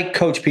 When I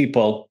coach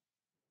people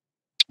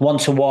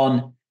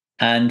one-to-one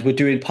and we're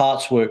doing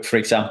parts work, for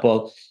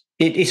example,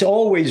 it's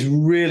always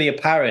really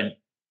apparent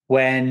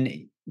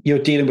when you're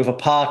dealing with a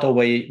part or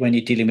when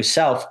you're dealing with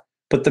self,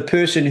 but the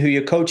person who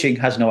you're coaching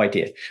has no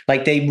idea.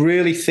 Like, they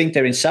really think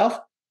they're in self,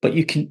 but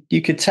you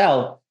can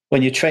tell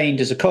when you're trained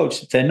as a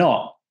coach that they're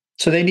not.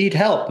 So they need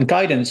help and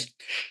guidance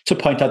to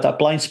point out that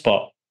blind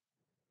spot.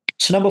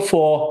 So number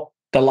 4,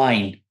 the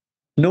line.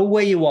 Know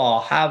where you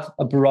are. Have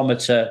a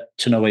barometer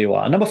to know where you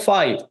are. Number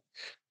 5,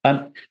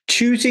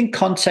 choosing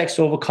context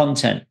over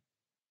content.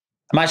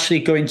 I'm actually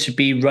going to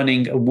be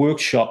running a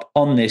workshop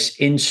on this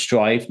in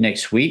Strive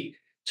next week.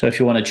 So if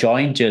you want to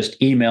join,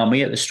 just email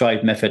me at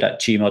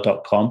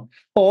thestrivemethod@gmail.com,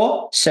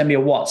 or send me a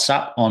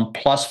WhatsApp on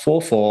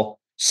 +44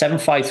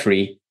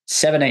 753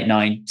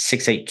 789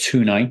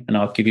 6829, and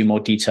I'll give you more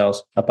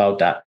details about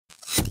that.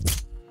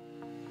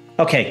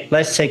 Okay,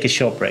 let's take a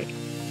short break.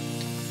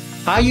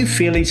 Are you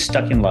feeling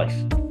stuck in life?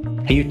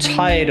 Are you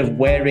tired of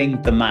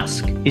wearing the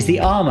mask? Is the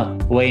armor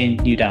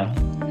weighing you down?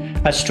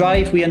 At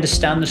Strive, we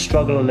understand the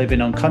struggle of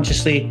living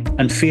unconsciously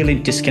and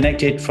feeling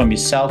disconnected from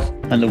yourself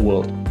and the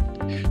world.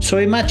 So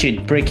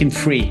imagine breaking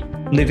free,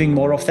 living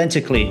more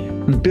authentically,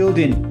 and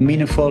building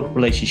meaningful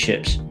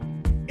relationships.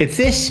 If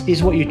this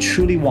is what you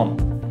truly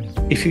want,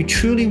 if you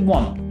truly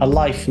want a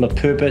life full of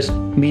purpose,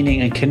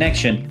 meaning, and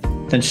connection,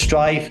 then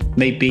Strive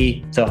may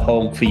be the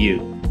home for you.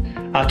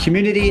 Our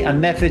community and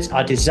methods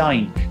are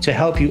designed to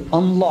help you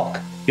unlock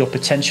your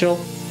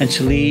potential and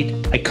to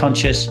lead a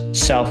conscious,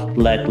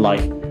 self-led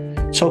life.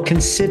 So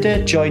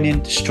consider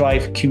joining the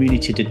Strive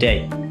community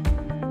today.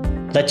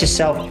 Let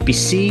yourself be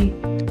seen,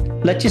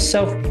 let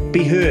yourself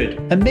be heard,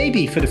 and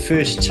maybe for the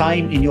first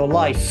time in your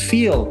life,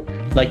 feel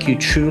like you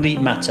truly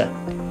matter.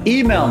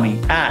 Email me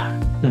at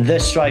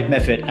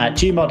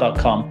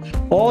thestrivemethod@gmail.com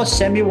or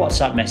send me a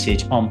WhatsApp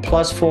message on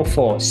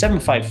 +44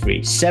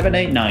 753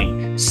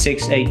 789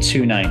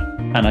 6829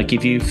 and I'll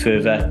give you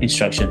further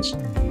instructions.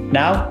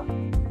 Now,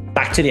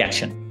 back to the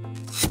action.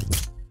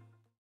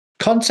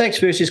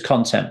 Context versus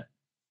content.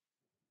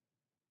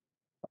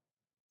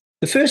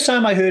 The first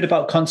time I heard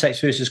about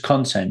context versus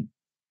content,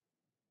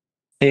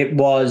 it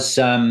was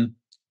in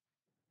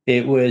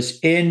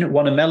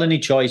one of Melanie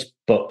Joy's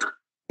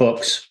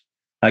books,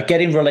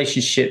 Getting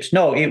Relationships.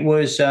 No, it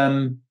was,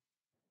 can't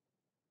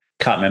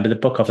remember the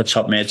book off the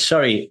top of my head.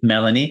 Sorry,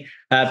 Melanie.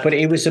 But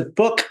it was a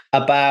book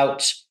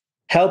about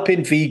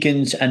helping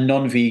vegans and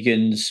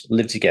non-vegans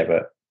live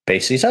together,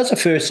 basically. So that's the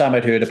first time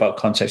I'd heard about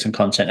context and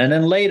content. And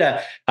then later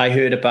I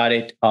heard about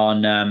it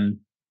on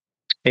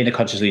in a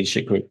conscious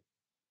leadership group.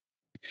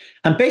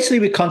 And basically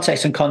with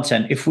context and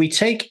content, if we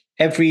take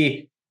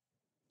every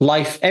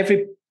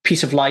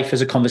piece of life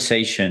as a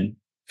conversation,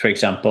 for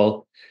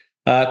example,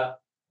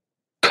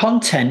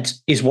 content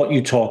is what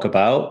you talk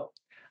about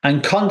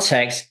and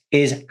context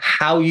is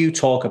how you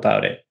talk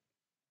about it.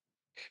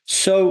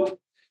 So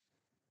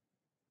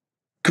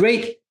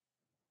great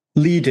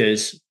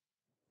leaders,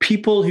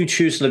 people who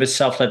choose to live a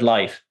self-led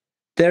life,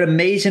 they're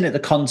amazing at the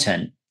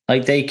content.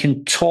 Like they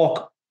can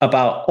talk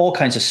about all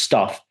kinds of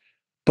stuff.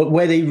 But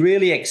where they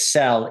really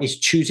excel is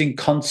choosing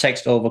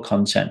context over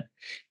content.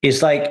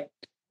 It's like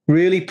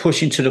really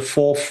pushing to the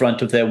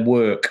forefront of their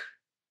work,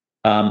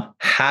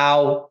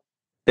 how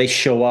they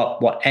show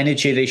up, what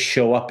energy they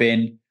show up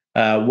in,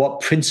 what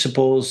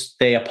principles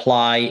they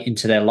apply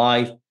into their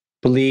life,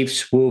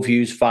 beliefs,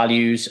 worldviews,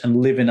 values,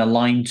 and living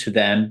aligned to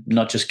them,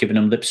 not just giving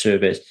them lip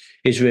service,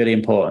 is really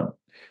important.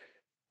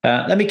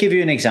 Let me give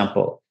you an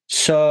example.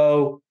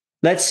 So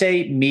let's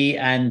say me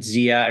and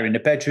Zia are in the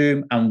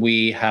bedroom and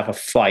we have a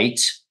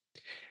fight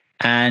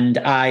and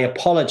I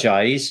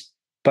apologize,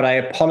 but I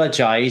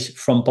apologize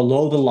from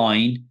below the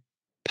line,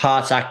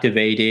 parts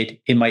activated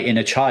in my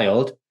inner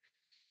child.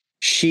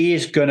 She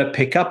is going to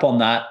pick up on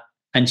that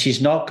and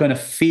she's not going to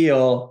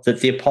feel that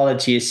the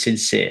apology is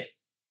sincere.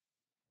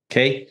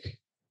 Okay.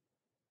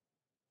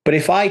 But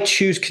if I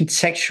choose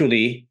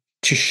contextually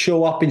to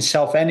show up in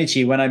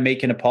self-energy when I'm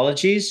making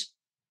apologies,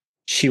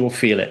 she will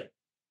feel it,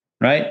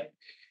 right?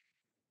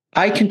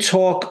 I can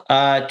talk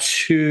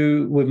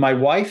with my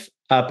wife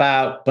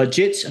about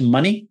budgets and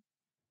money,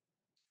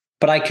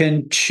 but I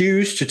can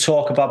choose to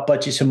talk about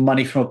budgets and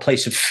money from a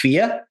place of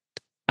fear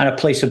and a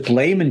place of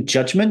blame and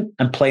judgment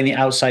and playing the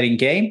outside-in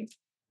game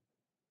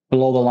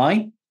below the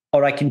line,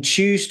 or I can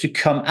choose to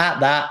come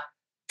at that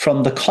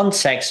from the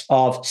context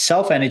of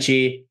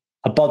self-energy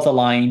above the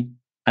line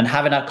and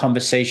having that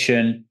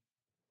conversation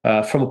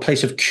from a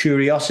place of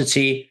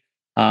curiosity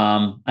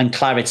and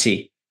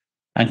clarity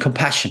and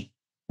compassion,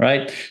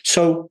 right?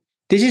 So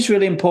this is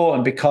really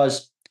important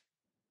because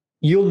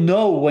you'll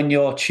know when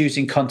you're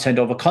choosing content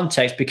over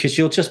context because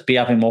you'll just be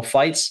having more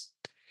fights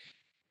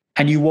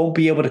and you won't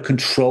be able to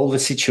control the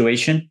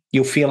situation.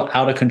 You'll feel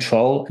out of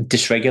control and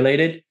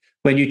dysregulated.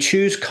 When you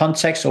choose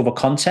context over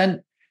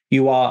content,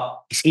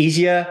 it's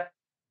easier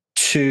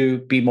to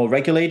be more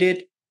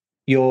regulated.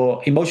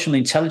 Your emotional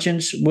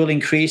intelligence will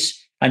increase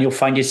and you'll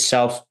find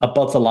yourself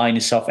above the line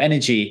in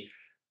self-energy.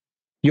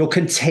 Your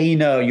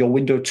container, your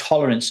window of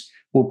tolerance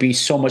will be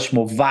so much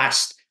more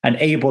vast and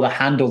able to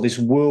handle this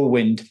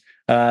whirlwind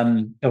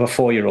of a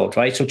 4-year-old,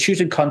 right? So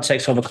choosing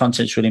context over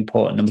content is really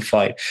important. Number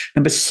 5.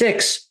 Number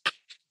 6,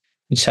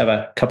 let's have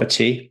a cup of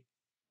tea,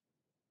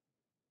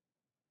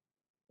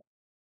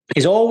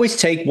 is always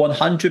take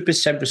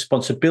 100%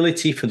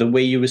 responsibility for the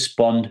way you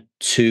respond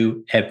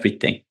to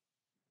everything.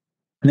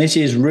 And this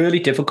is really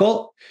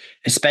difficult,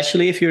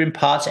 especially if you're in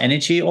parts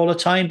energy all the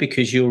time,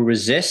 because you'll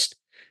resist.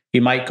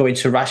 You might go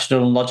into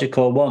rational and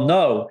logical, well,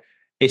 no,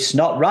 it's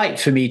not right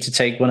for me to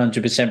take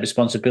 100%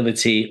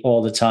 responsibility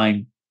all the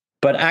time.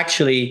 But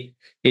actually,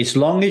 as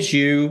long as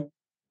you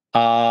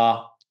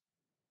have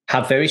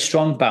very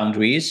strong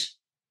boundaries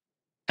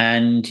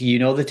and you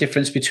know the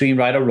difference between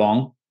right or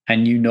wrong,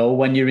 and you know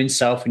when you're in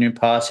self and you're in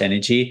parts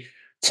energy,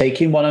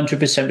 taking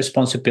 100%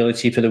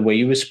 responsibility for the way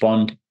you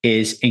respond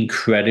is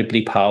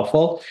incredibly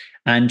powerful.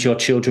 And your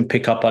children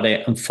pick up on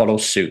it and follow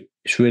suit.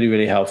 It's really,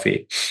 really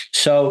healthy.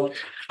 So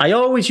I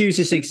always use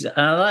this.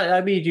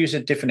 Let me use a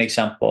different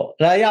example.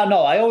 I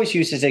always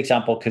use this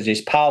example because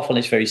it's powerful and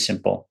it's very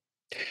simple.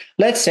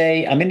 Let's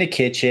say I'm in the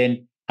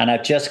kitchen and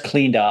I've just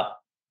cleaned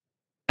up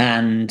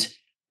and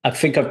I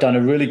think I've done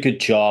a really good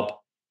job.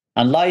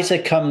 And Liza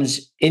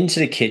comes into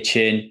the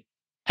kitchen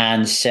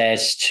and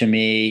says to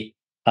me,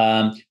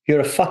 you're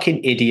a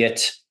fucking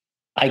idiot.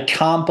 I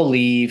can't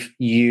believe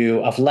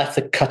you have left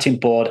the cutting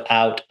board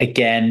out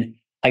again.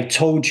 I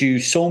told you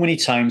so many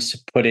times to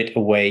put it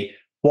away.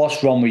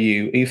 What's wrong with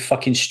you? Are you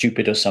fucking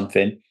stupid or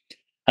something?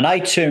 And I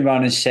turn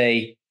around and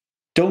say,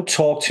 don't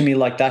talk to me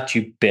like that,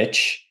 you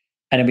bitch.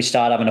 And then we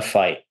start having a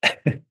fight.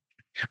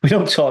 We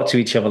don't talk to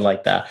each other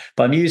like that,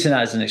 but I'm using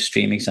that as an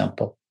extreme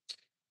example.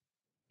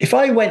 If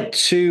I went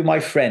to my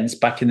friends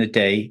back in the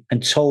day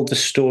and told the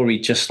story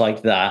just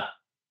like that,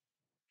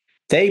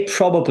 they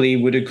probably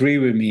would agree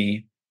with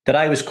me that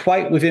I was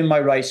quite within my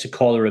rights to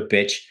call her a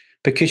bitch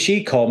because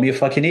she called me a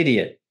fucking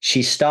idiot.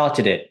 She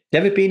started it.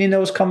 Never been in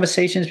those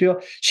conversations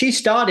before? She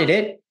started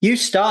it. You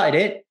started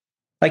it.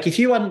 Like if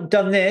you hadn't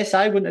done this,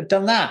 I wouldn't have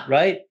done that,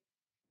 right?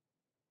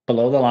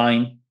 Below the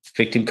line,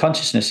 victim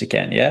consciousness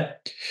again, yeah?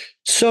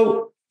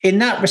 So in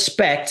that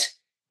respect,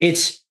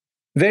 it's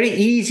very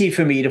easy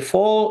for me to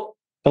fall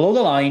below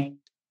the line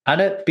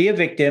and be a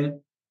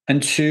victim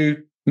and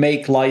to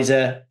make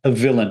Liza a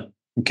villain,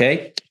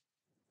 okay?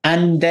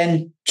 And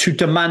then to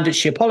demand that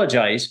she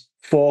apologize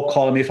for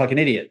calling me a fucking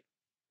idiot.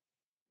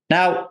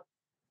 Now,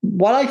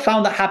 what I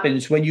found that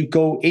happens when you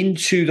go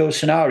into those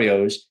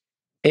scenarios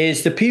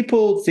is the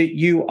people that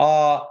you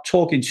are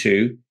talking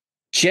to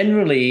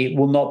generally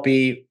will not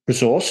be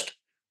resourced,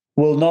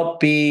 will not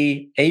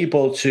be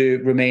able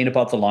to remain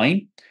above the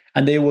line,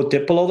 and they will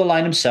dip below the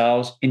line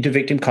themselves into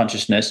victim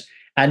consciousness,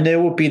 and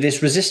there will be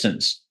this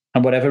resistance,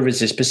 and whatever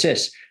resists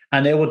persists,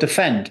 and they will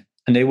defend,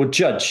 and they will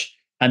judge,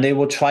 and they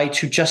will try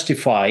to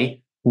justify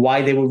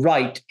why they were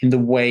right in the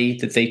way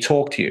that they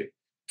talk to you.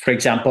 For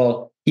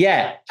example,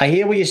 yeah, I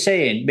hear what you're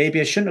saying. Maybe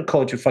I shouldn't have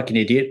called you a fucking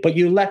idiot, but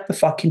you let the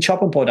fucking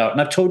chopping board out.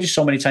 And I've told you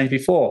so many times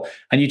before.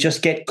 And you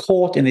just get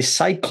caught in this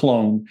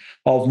cyclone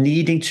of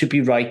needing to be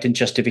right and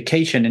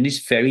justification. And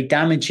it's very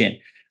damaging.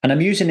 And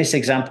I'm using this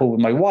example with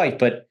my wife,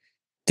 but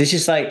this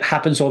is like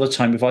happens all the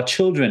time with our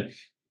children.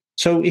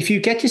 So if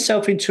you get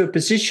yourself into a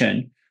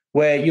position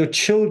where your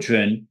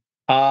children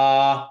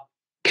are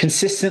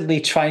consistently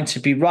trying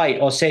to be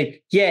right or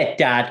say, yeah,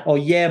 dad, or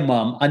yeah,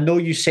 mum, I know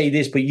you say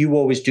this, but you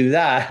always do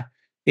that.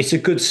 It's a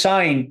good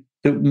sign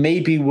that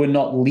maybe we're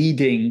not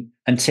leading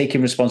and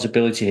taking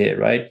responsibility here,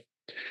 right?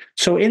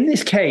 So in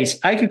this case,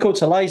 I could go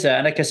to Liza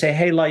and I could say,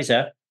 hey,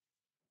 Liza,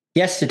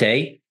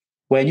 yesterday,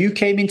 when you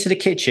came into the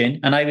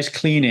kitchen and I was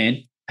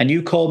cleaning and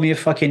you called me a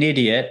fucking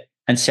idiot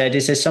and said,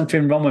 is there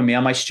something wrong with me?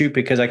 Am I stupid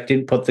because I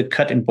didn't put the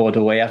cutting board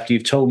away after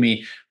you've told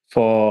me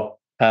for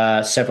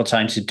several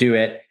times to do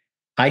it?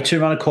 I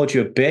turned around and called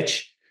you a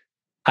bitch.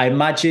 I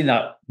imagine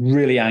that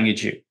really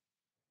angered you,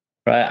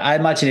 right? I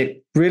imagine it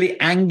really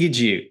angered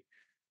you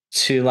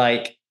to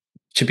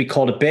be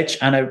called a bitch.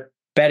 And I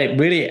bet it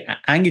really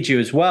angered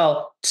you as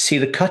well to see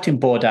the cutting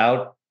board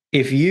out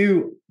if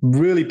you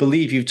really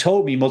believe you've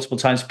told me multiple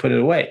times to put it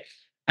away.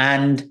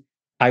 And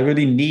I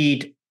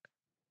need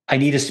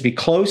us to be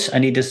close. I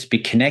need us to be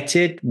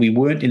connected. We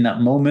weren't in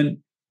that moment.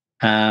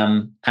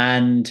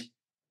 And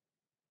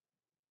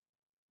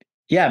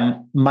yeah,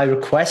 my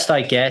request,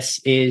 I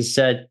guess, is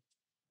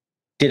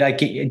did I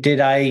get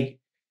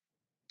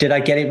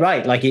it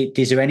right? Like,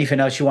 is there anything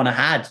else you want to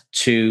add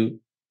to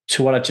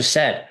what I just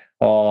said,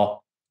 or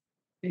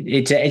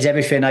is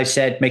everything I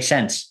said make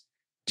sense?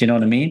 Do you know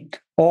what I mean?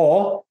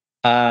 Or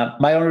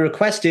my only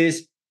request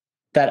is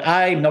that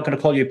I'm not going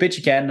to call you a bitch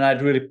again, and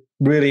I'd really,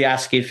 really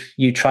ask if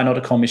you try not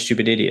to call me a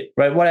stupid idiot,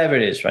 right? Whatever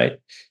it is, right?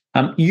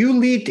 You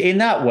lead in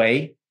that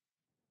way,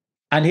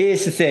 and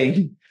here's the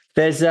thing: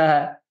 there's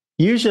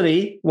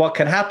usually what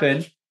can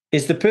happen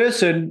is the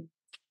person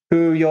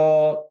who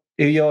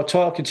you're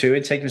talking to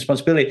and taking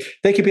responsibility,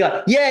 they could be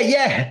like,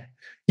 yeah,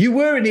 you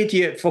were an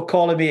idiot for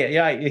calling me.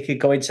 Yeah, you could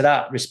go into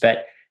that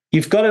respect.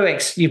 You've got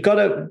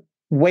to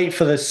wait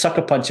for the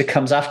sucker punch that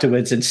comes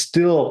afterwards and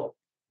still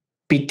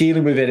be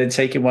dealing with it and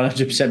taking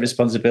 100%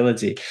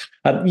 responsibility.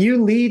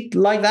 You lead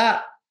like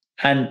that,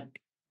 and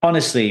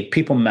honestly,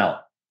 people melt,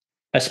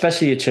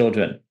 especially your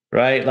children,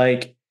 right?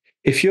 Like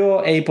if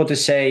you're able to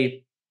say,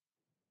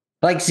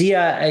 like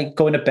Zia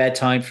going to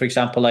bedtime, for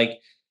example, like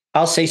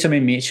I'll say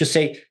something mean. She'll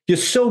say, "You're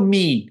so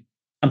mean."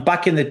 I'm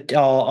back in the,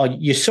 or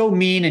 "You're so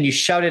mean," and you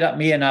shouted at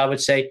me, and I would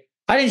say,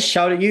 "I didn't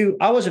shout at you.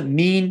 I wasn't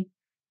mean.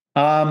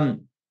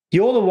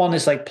 You're the one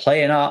that's like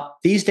playing up."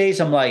 These days,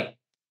 I'm like,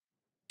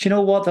 do you know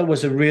what? That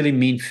was a really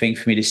mean thing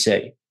for me to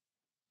say,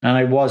 and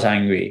I was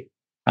angry,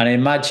 and I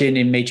imagine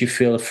it made you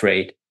feel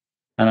afraid,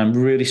 and I'm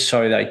really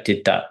sorry that I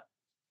did that.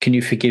 Can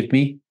you forgive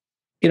me?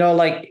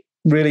 Like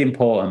really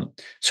important.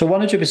 So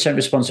 100%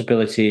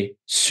 responsibility,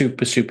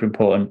 super, super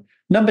important.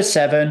 Number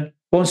 7,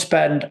 won't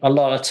spend a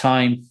lot of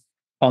time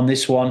on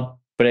this one,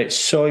 but it's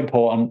so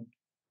important.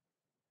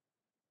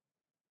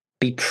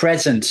 Be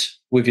present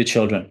with your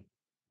children.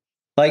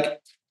 Like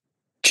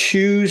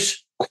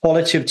choose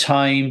quality of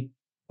time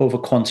over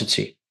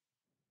quantity.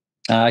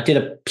 I did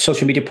a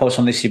social media post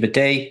on this the other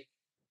day.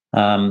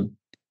 I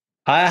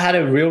had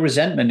a real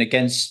resentment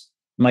against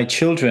my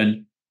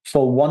children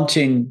for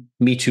wanting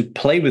me to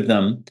play with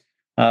them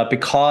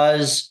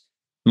because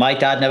my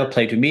dad never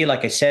played with me.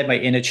 Like I said, my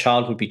inner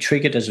child would be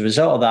triggered as a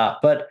result of that.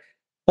 But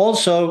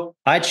also,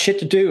 I had shit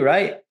to do,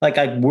 right? Like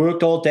I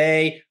worked all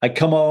day. I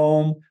come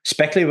home,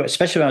 especially when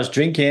I was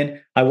drinking.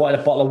 I wanted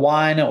a bottle of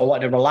wine, or I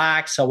wanted to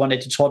relax. I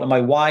wanted to talk to my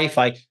wife.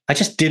 I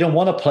just didn't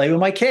want to play with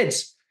my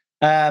kids,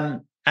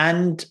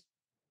 and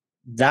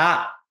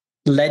that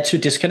led to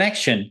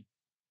disconnection.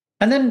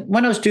 And then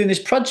when I was doing this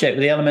project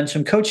with the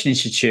Elementum Coaching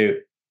Institute,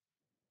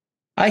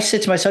 I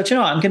said to myself, you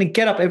know what? I'm going to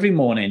get up every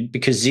morning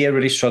because Zia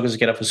really struggles to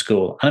get up for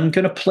school, and I'm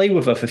going to play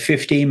with her for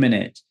 15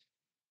 minutes.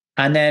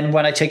 And then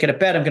when I take her to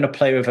bed, I'm going to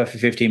play with her for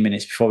 15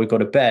 minutes before we go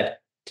to bed.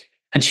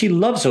 And she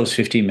loves those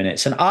 15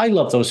 minutes. And I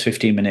love those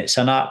 15 minutes.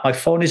 And my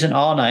phone isn't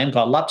on. I haven't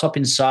got a laptop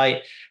in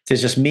sight.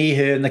 There's just me,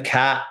 her, and the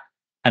cat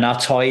and our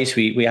toys.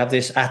 We have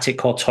this attic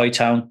called Toy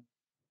Town,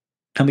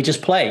 and we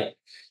just play.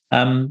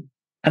 And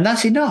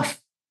that's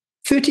enough.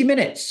 30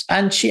 minutes.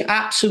 And she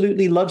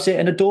absolutely loves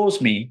it and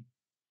adores me.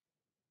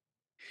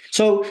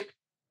 So,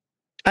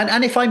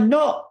 and if I'm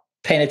not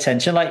paying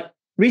attention, like,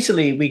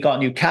 recently, we got a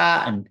new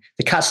cat, and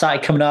the cat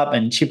started coming up,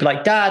 and she'd be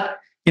like, Dad,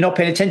 you're not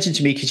paying attention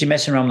to me because you're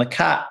messing around with the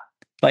cat.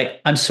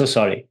 Like, I'm so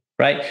sorry,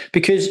 right?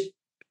 Because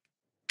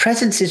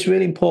presence is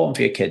really important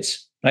for your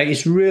kids, right?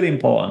 It's really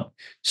important.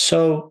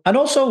 So, and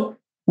also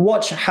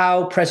watch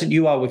how present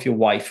you are with your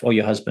wife or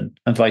your husband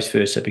and vice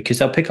versa, because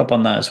they'll pick up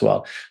on that as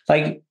well.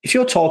 Like, if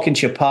you're talking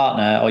to your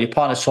partner or your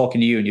partner's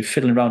talking to you and you're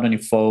fiddling around on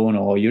your phone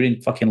or you're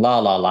in fucking la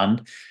la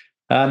land,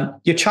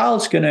 your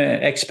child's going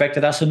to expect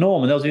that that's the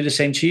norm, and they'll do the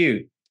same to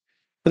you.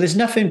 But there's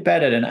nothing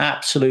better than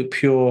absolute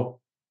pure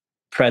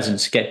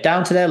presence. Get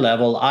down to their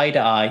level, eye to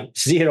eye.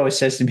 Zia always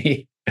says to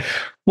me,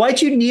 why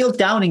do you kneel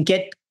down and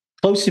get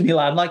close to me?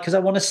 I'm like, because I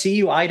want to see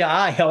you eye to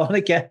eye. I want to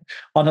get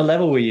on a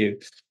level with you.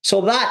 So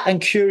that and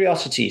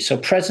curiosity. So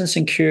presence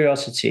and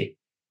curiosity.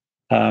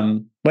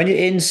 When you're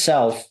in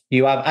self,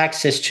 you have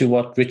access to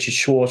what Richard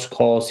Schwartz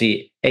calls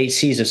the 8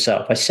 C's of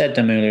self. I said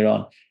them earlier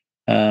on.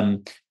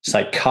 It's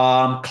like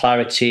calm,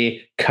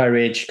 clarity,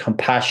 courage,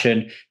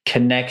 compassion,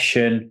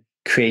 connection,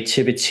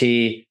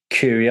 creativity,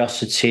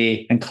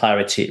 curiosity, and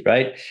clarity,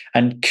 right?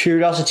 And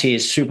curiosity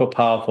is super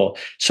powerful.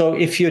 So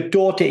if your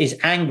daughter is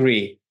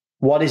angry,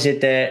 what is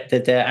it that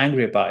they're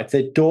angry about?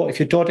 If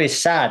your daughter is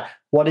sad,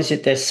 what is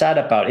it they're sad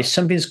about? If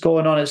something's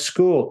going on at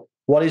school,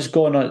 what is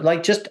going on?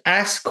 Like, just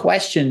ask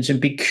questions and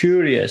be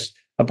curious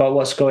about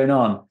what's going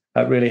on.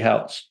 That really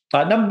helps.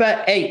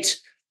 Number 8,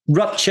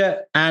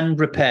 rupture and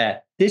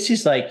repair. This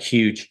is like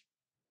huge.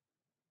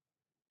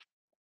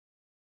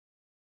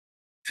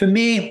 For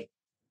me,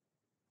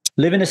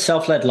 living a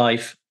self-led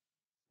life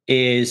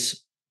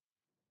is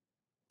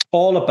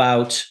all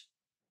about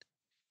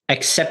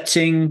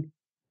accepting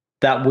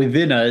that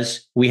within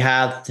us, we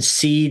have the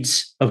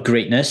seeds of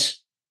greatness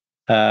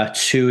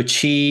to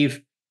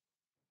achieve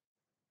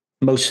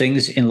most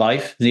things in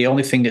life. The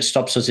only thing that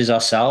stops us is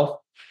ourselves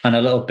and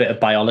a little bit of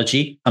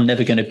biology. I'm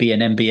never going to be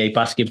an NBA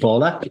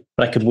basketballer,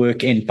 but I could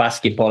work in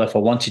basketball if I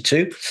wanted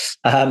to.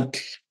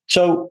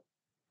 So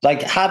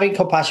like, having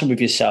compassion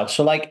with yourself.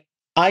 So like,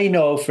 I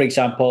know, for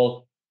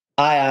example,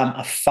 I am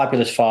a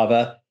fabulous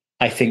father.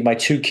 I think my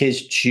 2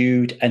 kids,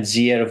 Jude and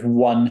Zia, have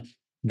won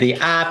the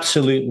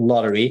absolute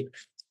lottery.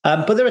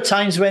 But there are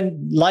times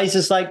when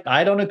Liza's like,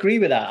 I don't agree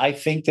with that. I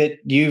think that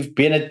you've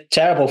been a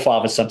terrible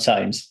father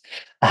sometimes.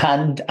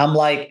 And I'm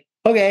like,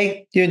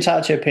 okay, you're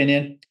entitled to your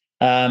opinion.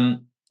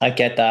 I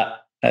get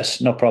that.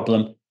 That's no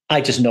problem.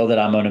 I just know that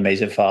I'm an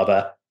amazing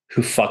father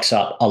who fucks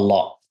up a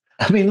lot.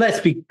 I mean, let's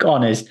be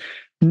honest.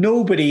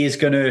 Nobody is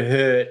going to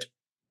hurt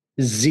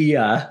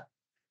Zia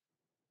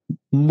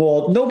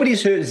more.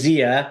 Nobody's hurt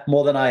Zia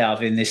more than I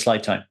have in this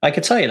lifetime. I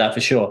can tell you that for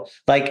sure.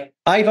 Like,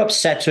 I've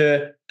upset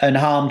her and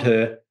harmed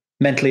her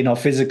mentally, not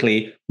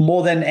physically,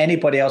 more than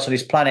anybody else on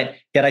this planet.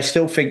 Yet I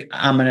still think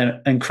I'm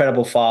an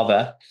incredible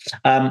father,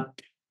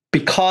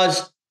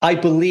 because I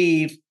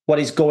believe what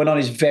is going on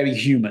is very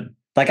human.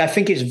 Like, I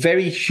think it's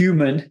very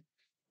human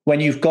when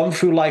you've gone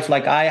through life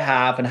like I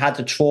have and had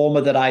the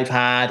trauma that I've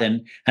had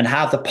and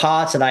have the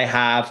parts that I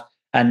have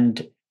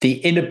and the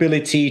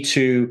inability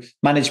to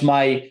manage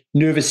my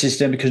nervous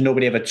system because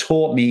nobody ever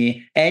taught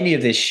me any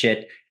of this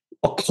shit.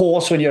 Of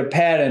course, when you're a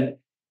parent,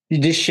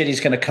 this shit is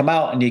going to come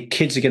out and your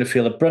kids are going to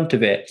feel the brunt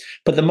of it.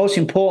 But the most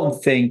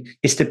important thing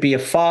is to be a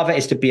father,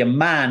 is to be a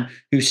man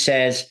who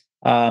says,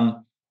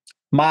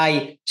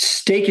 my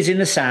stake is in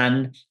the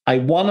sand. I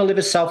want to live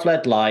a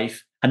self-led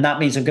life. And that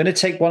means I'm going to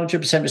take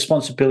 100%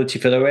 responsibility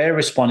for the way I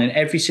respond in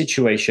every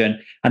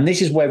situation. And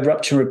this is where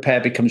rupture and repair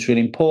becomes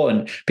really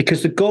important,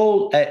 because the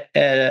goal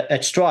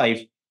at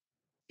Strive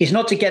is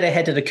not to get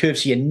ahead of the curve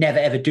so you're never,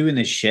 ever doing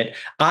this shit.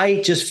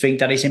 I just think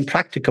that it's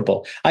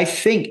impracticable. I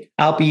think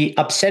I'll be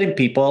upsetting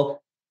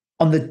people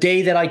on the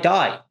day that I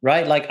die,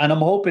 right? Like, and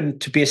I'm hoping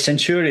to be a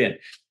centurion.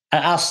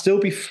 And I'll still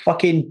be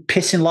fucking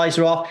pissing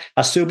Liza off.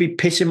 I'll still be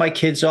pissing my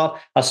kids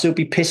off. I'll still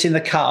be pissing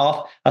the cat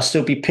off. I'll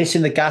still be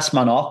pissing the gas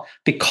man off,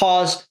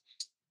 because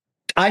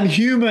I'm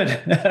human,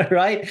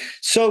 right?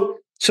 So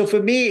So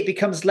for me, it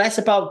becomes less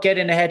about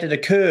getting ahead of the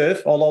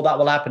curve, although that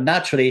will happen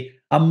naturally,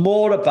 and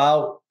more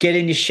about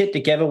getting your shit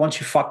together once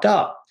you fucked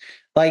up.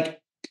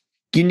 Like,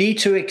 you need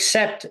to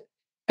accept,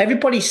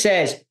 everybody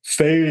says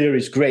failure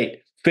is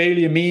great.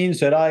 Failure means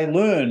that I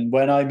learn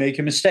when I make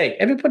a mistake.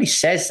 Everybody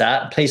says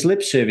that and pays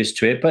lip service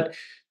to it, but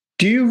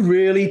do you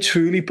really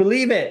truly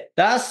believe it?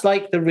 That's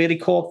like the really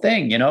core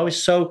thing,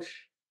 So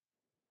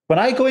when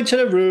I go into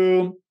the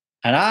room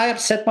and I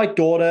upset my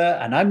daughter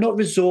and I'm not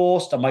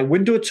resourced and my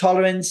window of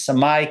tolerance and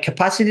my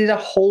capacity to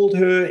hold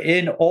her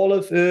in all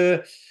of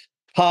her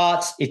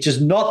parts, it's just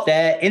not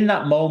there in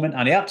that moment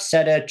and I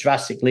upset her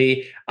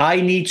drastically,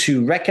 I need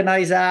to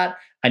recognize that.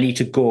 I need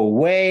to go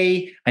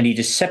away. I need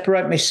to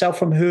separate myself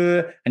from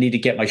her. I need to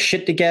get my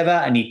shit together.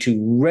 I need to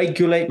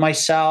regulate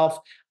myself.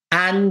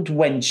 And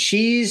when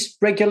she's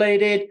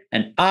regulated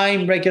and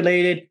I'm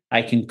regulated,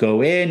 I can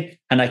go in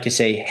and I can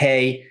say,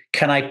 hey,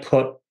 can I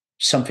put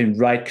something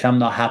right? Because I'm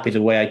not happy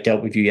the way I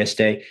dealt with you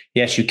yesterday.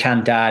 Yes, you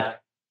can, Dad.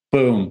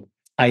 Boom.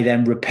 I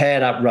then repair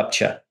that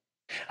rupture.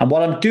 And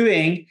what I'm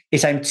doing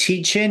is I'm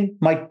teaching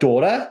my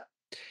daughter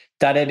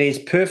that it is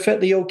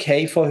perfectly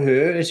okay for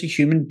her as a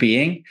human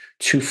being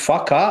to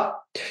fuck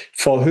up,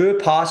 for her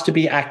parts to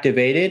be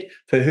activated,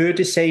 for her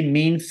to say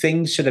mean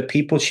things to the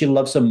people she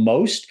loves the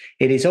most.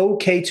 It is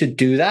okay to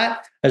do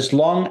that as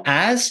long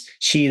as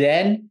she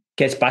then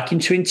gets back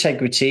into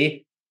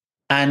integrity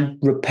and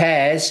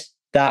repairs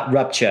that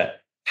rupture.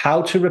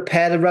 How to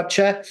repair the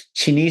rupture?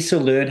 She needs to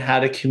learn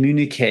how to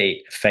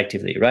communicate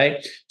effectively,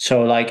 right?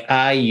 So like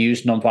I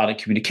use nonviolent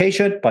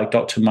communication by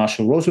Dr.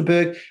 Marshall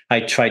Rosenberg. I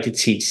try to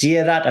teach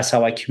Zia that. That's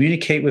how I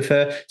communicate with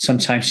her.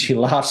 Sometimes she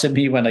laughs at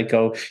me when I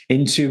go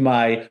into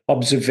my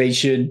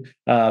observation,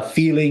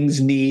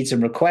 feelings, needs,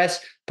 and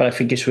requests, but I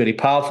think it's really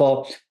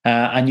powerful.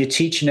 And you're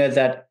teaching her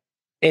that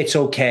it's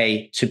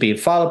okay to be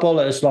infallible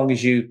as long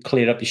as you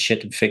clear up your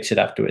shit and fix it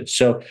afterwards.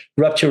 So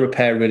rupture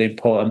repair, really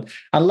important.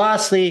 And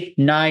lastly,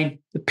 9,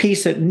 the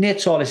piece that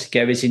knits all this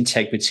together is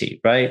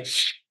integrity, right?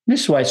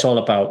 This is what it's all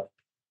about.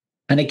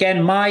 And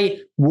again, my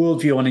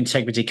worldview on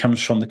integrity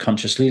comes from the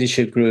Conscious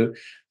Leadership Group.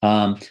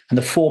 And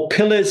the 4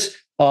 pillars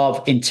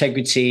of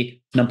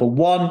integrity. Number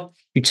 1,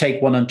 you take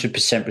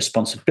 100%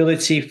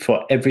 responsibility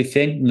for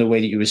everything in the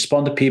way that you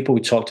respond to people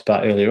we talked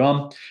about earlier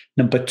on.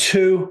 Number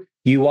 2,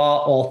 you are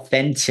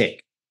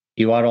authentic.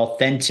 You are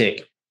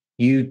authentic.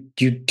 You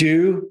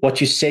do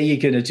what you say you're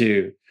going to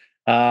do.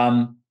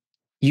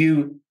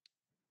 You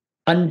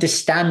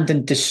understand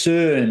and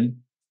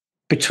discern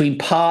between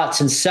parts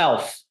and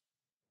self,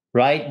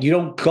 right? You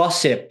don't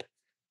gossip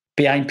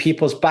behind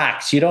people's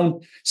backs. You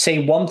don't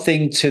say one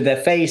thing to their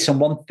face and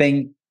one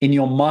thing in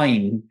your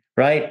mind,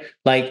 right?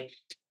 Like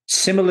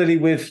similarly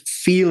with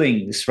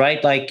feelings,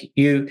 right? Like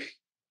you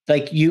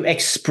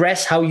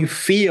express how you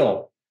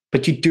feel,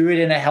 but you do it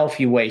in a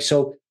healthy way.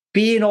 So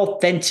being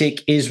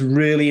authentic is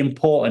really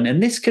important.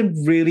 And this can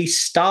really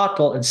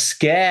startle and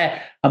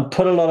scare and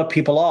put a lot of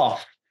people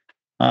off.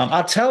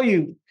 I'll tell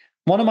you,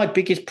 one of my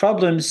biggest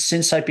problems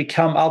since I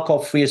become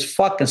alcohol-free as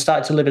fuck and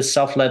started to live a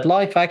self-led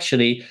life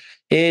actually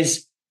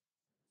is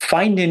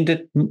finding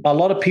that a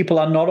lot of people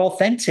are not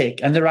authentic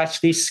and they're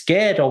actually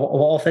scared of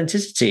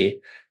authenticity.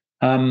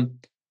 I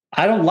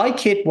don't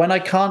like it when I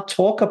can't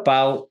talk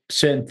about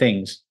certain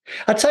things.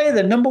 I'll tell you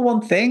the number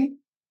one thing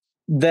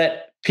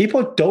that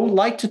people don't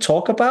like to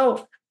talk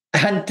about,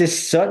 and there's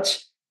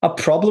such a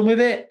problem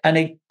with it, and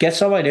it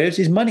gets on my nerves,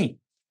 is money.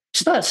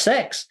 It's not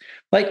sex.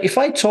 Like if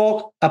I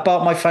talk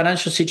about my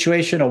financial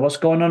situation or what's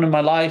going on in my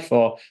life,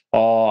 or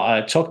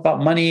I talk about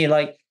money,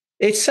 like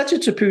it's such a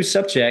taboo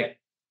subject.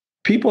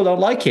 People don't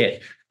like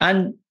it.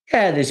 And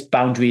yeah, there's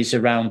boundaries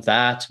around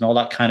that and all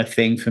that kind of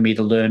thing for me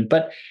to learn.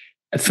 But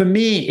for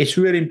me, it's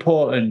really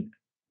important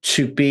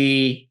to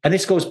be, and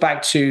this goes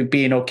back to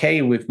being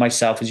okay with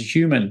myself as a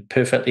human,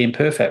 perfectly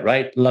imperfect,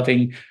 right?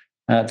 Loving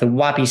the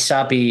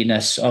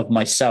wabi-sabiness of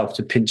myself,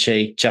 to pinch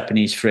a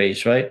Japanese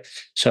phrase, right?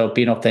 So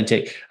being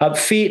authentic.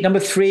 Number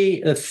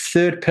 3, the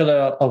 3rd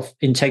pillar of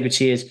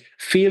integrity is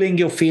feeling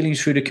your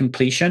feelings through to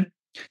completion.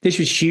 This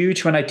was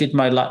huge when I did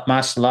my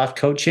master life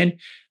coaching.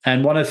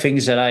 And one of the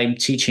things that I'm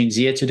teaching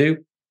Zia to do,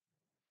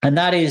 and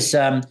that is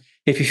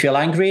if you feel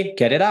angry,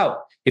 get it out.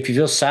 If you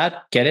feel sad,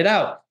 get it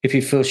out. If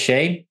you feel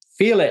shame,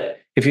 feel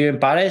it. If you're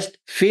embarrassed,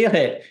 feel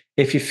it.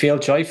 If you feel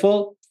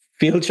joyful,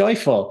 feel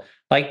joyful.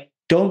 Like,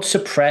 don't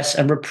suppress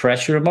and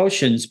repress your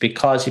emotions,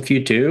 because if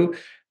you do,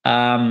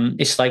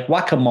 it's like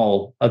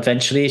whack-a-mole.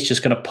 Eventually, it's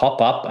just going to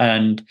pop up,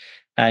 and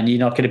you're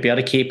not going to be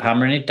able to keep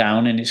hammering it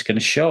down, and it's going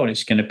to show, and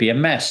it's going to be a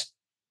mess.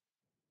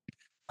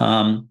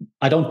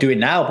 I don't do it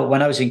now, but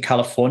when I was in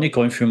California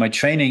going through my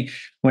training,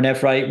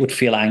 whenever I would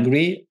feel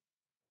angry,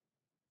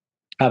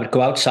 I would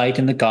go outside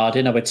in the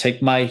garden. I would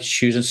take my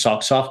shoes and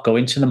socks off, go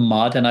into the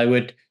mud, and I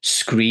would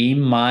scream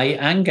my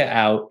anger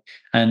out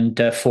and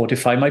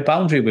fortify my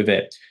boundary with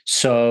it,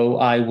 so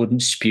I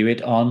wouldn't spew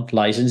it on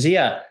Liza and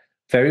Zia.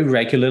 Very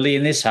regularly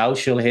in this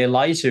house, you'll hear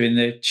Liza in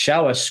the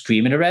shower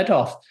screaming her head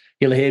off.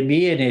 You'll hear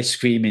me in here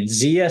screaming,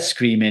 Zia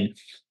screaming.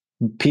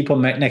 People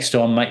next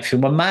door might feel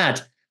we're mad,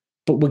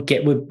 but we're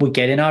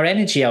getting our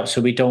energy out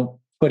so we don't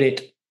put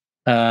it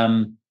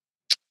on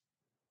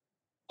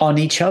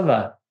each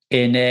other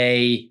in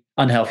a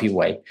unhealthy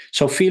way.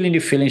 So feeling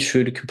your feelings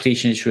through to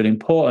completion is really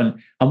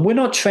important. And we're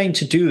not trained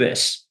to do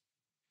this.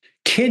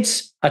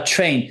 Kids are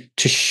trained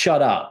to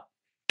shut up.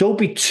 Don't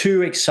be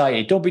too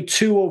excited. Don't be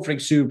too over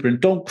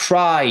exuberant. Don't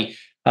cry.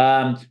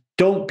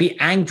 Don't be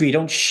angry.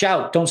 Don't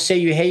shout. Don't say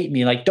you hate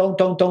me. Like, don't.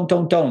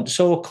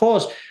 So, of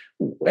course,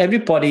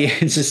 everybody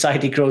in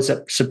society grows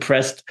up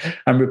suppressed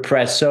and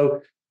repressed.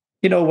 So,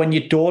 when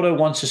your daughter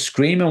wants to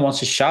scream and wants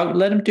to shout,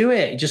 let them do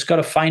it. You just got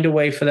to find a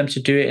way for them to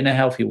do it in a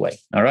healthy way.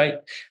 All right.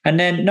 And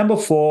then number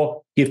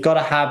 4, you've got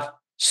to have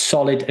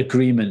solid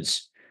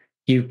agreements.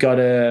 You've got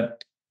to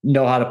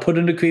know how to put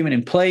an agreement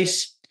in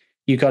place.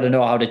 You've got to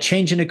know how to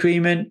change an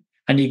agreement.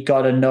 And you've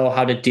got to know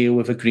how to deal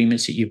with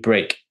agreements that you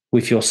break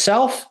with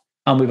yourself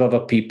and with other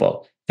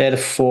people. They're the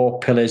 4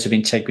 pillars of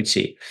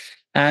integrity.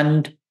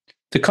 And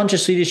the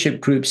Conscious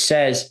Leadership Group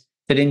says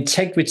that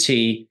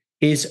integrity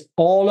is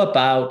all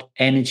about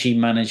energy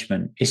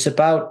management. It's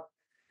about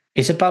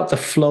the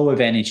flow of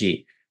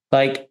energy.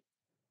 Like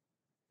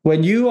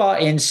when you are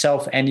in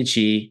self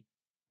energy,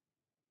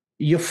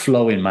 you're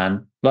flowing,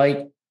 man.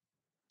 Like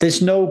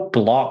there's no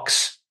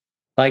blocks.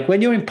 Like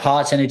when you're in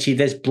parts energy,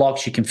 there's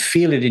blocks. You can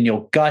feel it in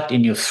your gut,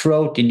 in your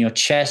throat, in your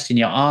chest, in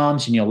your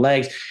arms, in your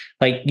legs.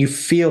 Like you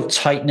feel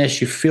tightness,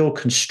 you feel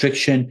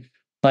constriction.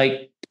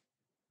 Like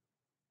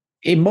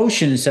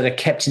emotions that are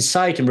kept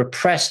inside and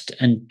repressed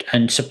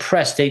and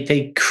suppressed,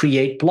 they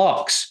create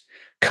blocks.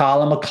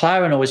 Carla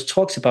McLaren always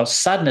talks about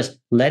sadness.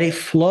 Let it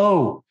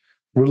flow.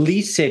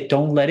 Release it.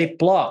 Don't let it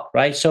block,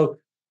 right? So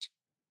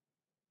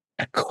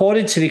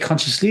according to the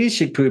Conscious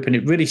Leadership Group, and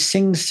it really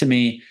sings to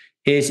me,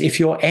 is if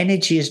your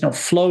energy is not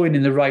flowing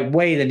in the right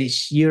way, then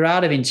you're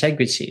out of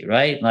integrity,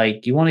 right?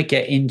 Like you want to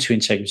get into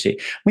integrity.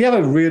 We have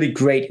a really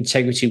great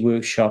integrity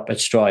workshop at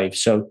Strive.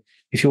 So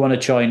if you want to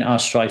join our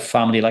Strive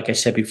family, like I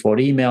said before,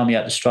 email me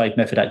at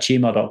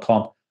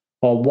thestrivemethod@gmail.com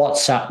or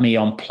WhatsApp me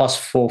on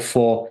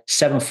 +44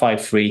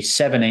 753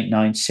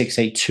 789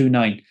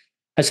 6829.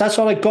 And so that's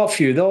all I got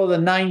for you. Those are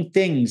the 9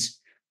 things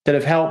that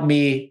have helped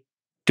me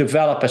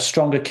develop a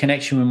stronger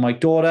connection with my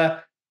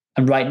daughter.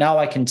 And right now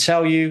I can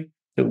tell you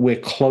that we're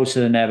closer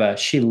than ever.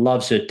 She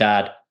loves her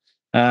dad.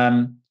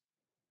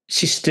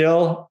 She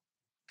still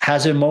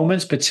has her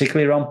moments,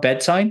 particularly around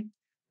bedtime,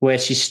 where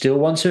she still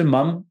wants her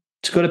mum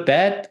to go to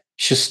bed.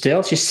 She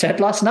said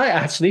last night,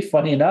 actually,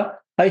 funny enough,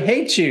 I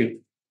hate you.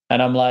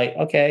 And I'm like,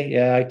 okay,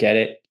 yeah, I get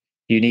it.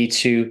 You need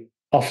to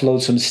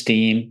offload some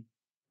steam.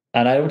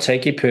 And I don't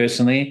take it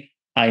personally.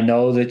 I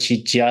know that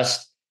she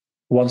just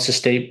wants to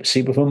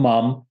sleep with her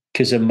mum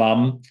because her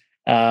mum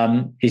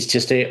is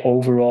just a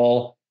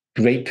overall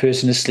great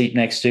person to sleep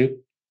next to.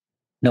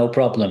 No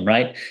problem,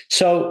 right?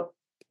 So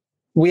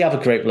we have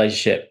a great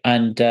relationship.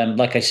 And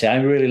like I say,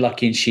 I'm really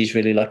lucky and she's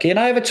really lucky. And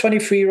I have a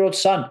 23-year-old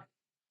son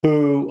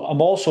who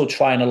I'm also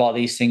trying a lot of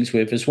these things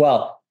with as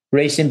well.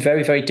 Raised him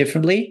very, very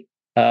differently.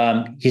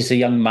 He's a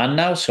young man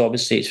now, so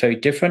obviously it's very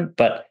different,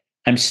 but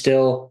I'm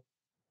still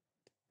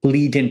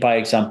leading by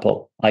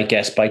example, I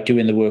guess, by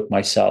doing the work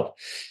myself.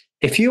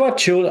 If you have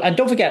children, and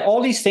don't forget,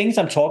 all these things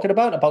I'm talking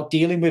about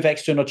dealing with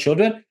external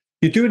children,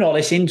 you're doing all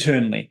this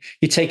internally.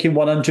 You're taking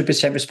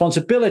 100%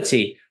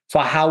 responsibility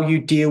for how you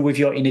deal with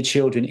your inner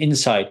children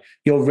inside.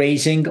 You're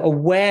raising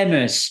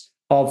awareness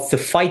of the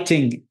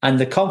fighting and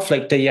the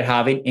conflict that you're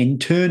having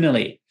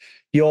internally.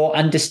 You're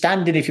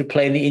understanding if you're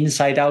playing the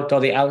inside out or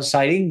the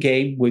outside in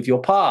game with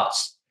your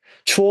parts.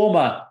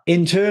 Trauma,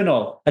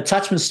 internal.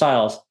 Attachment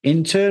styles,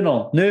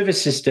 internal.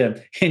 Nervous system,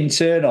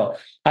 internal.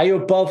 Are you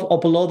above or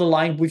below the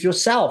line with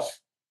yourself?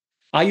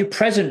 Are you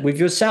present with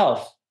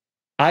yourself?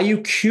 Are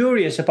you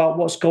curious about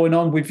what's going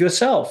on with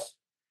yourself?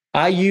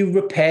 Are you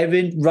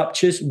repairing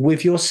ruptures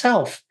with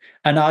yourself?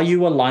 And are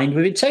you aligned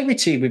with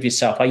integrity with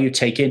yourself? Are you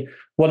taking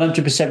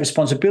 100%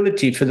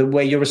 responsibility for the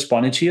way you're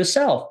responding to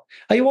yourself?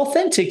 Are you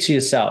authentic to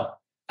yourself?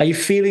 Are you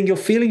feeling your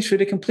feelings through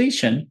to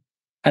completion?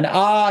 And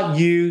are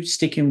you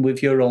sticking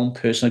with your own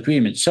personal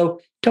agreements? So you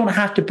don't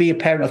have to be a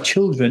parent of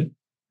children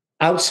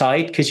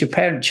outside because you're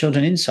parent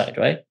children inside,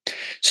 right?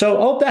 So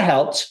I hope that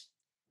helped.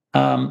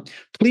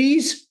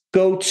 Please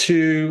go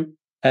to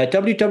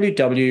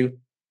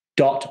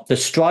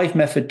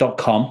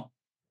www.thestrivemethod.com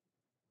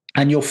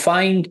and you'll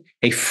find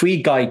a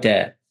free guide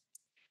there.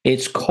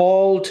 It's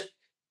called,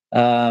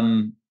 I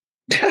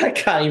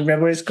can't even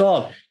remember what it's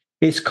called.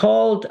 It's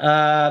called,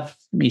 let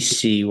me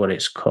see what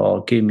it's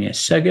called. Give me a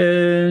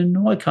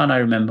second. Why can't I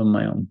remember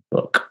my own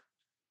book?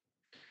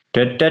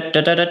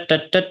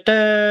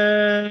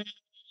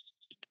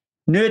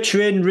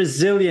 Nurturing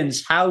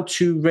Resilience, How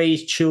to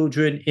Raise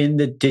Children in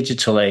the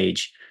Digital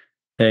Age.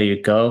 There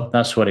you go.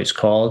 That's what it's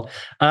called.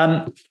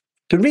 The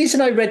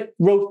reason I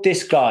wrote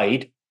this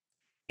guide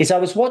is I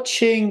was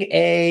watching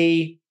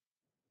a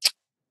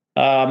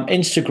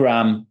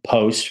Instagram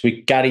post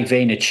with Gary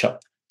Vaynerchuk,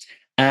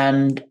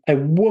 and a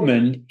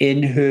woman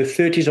in her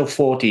 30s or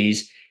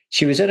 40s,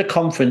 she was at a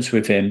conference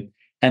with him,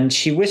 and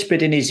she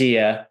whispered in his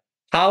ear,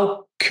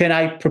 how can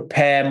I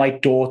prepare my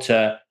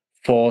daughter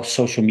for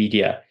social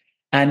media?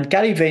 And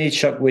Gary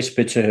Vaynerchuk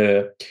whispered to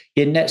her,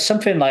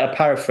 something like a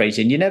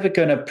paraphrasing, you're never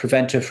going to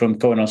prevent her from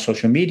going on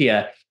social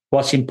media.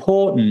 What's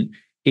important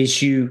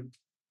is you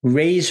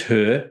raise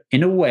her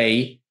in a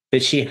way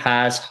that she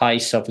has high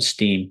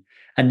self-esteem.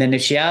 And then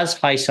if she has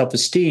high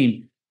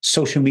self-esteem,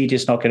 social media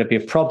is not going to be a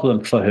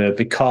problem for her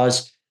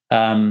because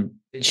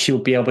she'll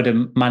be able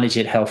to manage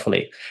it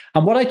healthily.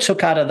 And what I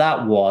took out of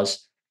that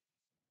was,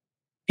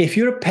 if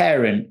you're a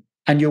parent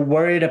and you're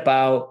worried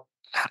about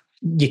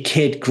your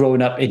kid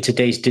growing up in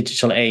today's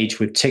digital age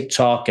with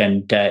TikTok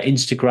and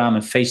Instagram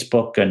and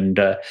Facebook and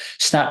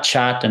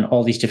Snapchat and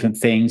all these different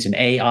things and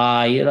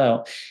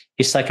AI,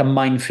 it's like a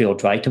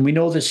minefield, right? And we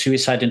know that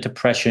suicide and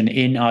depression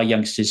in our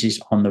youngsters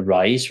is on the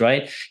rise,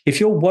 right? If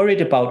you're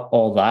worried about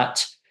all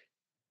that,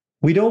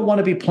 we don't want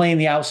to be playing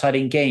the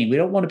outside-in game. We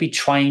don't want to be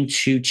trying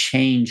to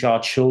change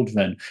our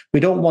children. We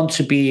don't want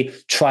to be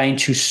trying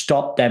to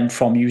stop them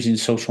from using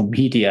social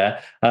media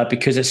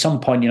because at some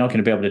point you're not going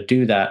to be able to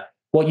do that.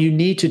 What you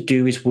need to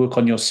do is work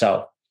on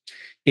yourself.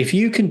 If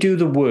you can do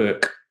the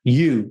work,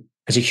 you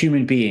as a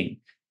human being,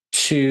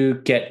 to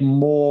get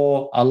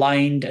more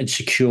aligned and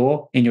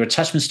secure in your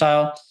attachment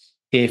style,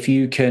 if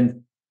you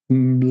can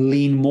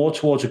lean more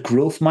towards a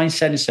growth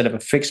mindset instead of a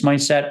fixed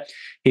mindset,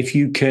 if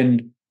you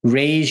can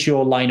raise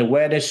your line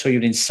awareness so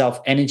you're in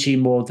self-energy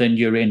more than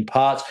you're in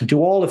parts, and do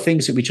all the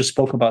things that we just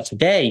spoke about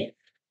today,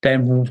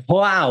 then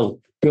wow,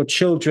 your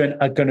children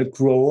are going to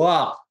grow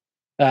up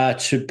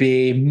to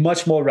be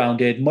much more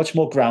rounded, much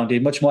more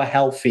grounded, much more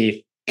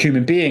healthy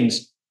human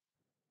beings.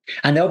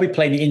 And they'll be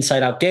playing the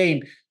inside-out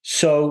game,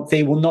 so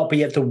they will not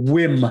be at the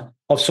whim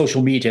of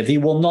social media. They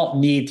will not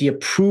need the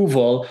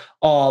approval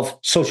of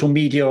social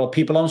media or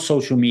people on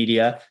social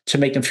media to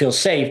make them feel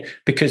safe,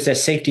 because their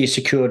safety is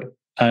secured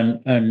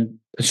and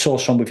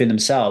sourced from within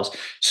themselves.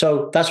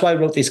 So that's why I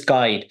wrote this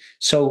guide.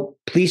 So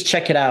please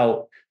check it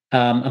out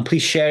and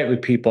please share it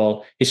with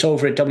people. It's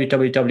over at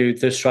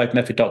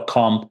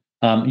www.thesthrivemethod.com.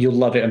 You'll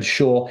love it, I'm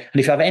sure. And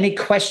if you have any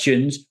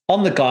questions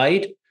on the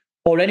guide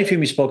or anything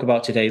we spoke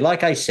about today,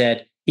 like I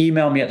said,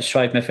 email me at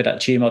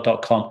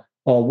thethrivemethod@gmail.com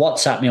or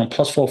WhatsApp me on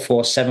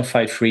 +44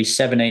 753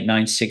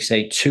 789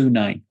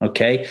 6829.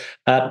 Okay.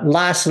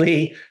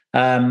 Lastly,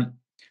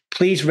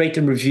 please rate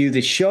and review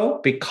this show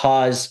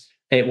because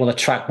it will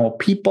attract more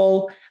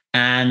people,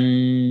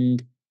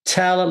 and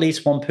tell at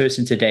least one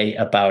person today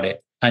about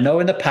it. I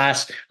know in the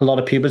past, a lot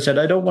of people said,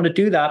 I don't want to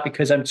do that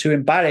because I'm too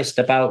embarrassed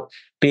about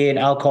being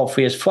alcohol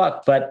free as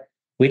fuck. But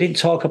we didn't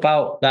talk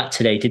about that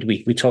today, did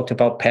we? We talked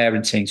about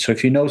parenting. So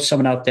if you know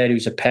someone out there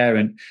who's a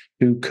parent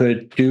who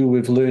could do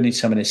with learning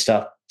some of this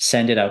stuff,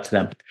 send it out to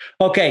them.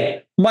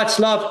 Okay. Much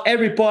love,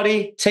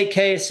 everybody. Take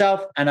care of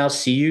yourself, and I'll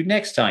see you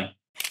next time.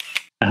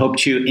 I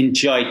hope you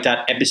enjoyed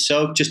that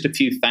episode. Just a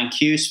few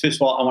thank yous. First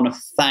of all, I want to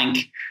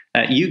thank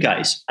you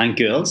guys and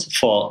girls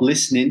for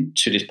listening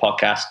to this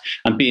podcast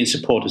and being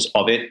supporters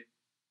of it.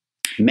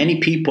 Many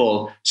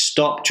people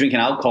stop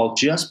drinking alcohol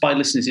just by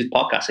listening to this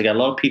podcast. I get a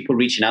lot of people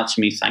reaching out to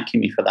me,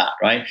 thanking me for that,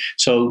 right?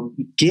 So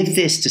give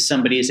this to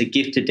somebody as a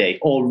gift today,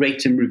 or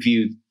rate and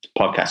review the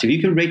podcast. If you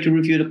can rate and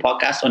review the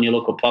podcast on your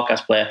local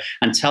podcast player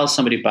and tell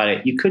somebody about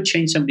it, you could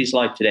change somebody's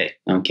life today,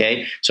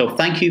 okay? So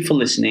thank you for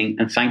listening,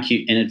 and thank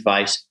you in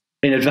advance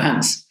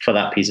for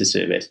that piece of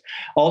service.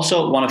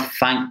 Also want to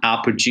thank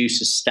our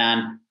producer,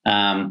 Stan.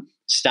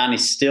 Stan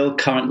is still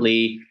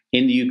currently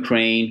in the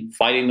Ukraine,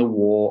 fighting the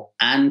war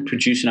and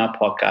producing our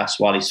podcast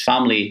while his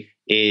family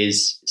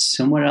is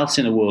somewhere else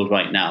in the world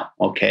right now,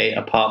 okay,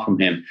 apart from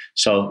him.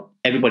 So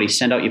everybody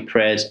send out your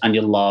prayers and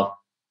your love.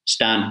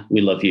 Stan,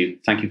 we love you.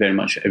 Thank you very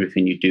much for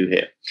everything you do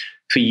here.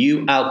 For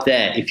you out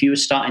there, if you are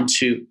starting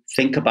to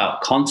think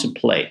about,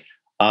 contemplate,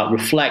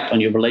 reflect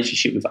on your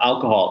relationship with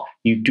alcohol,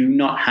 you do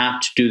not have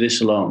to do this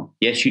alone.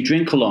 Yes, you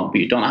drink alone, but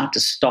you don't have to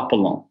stop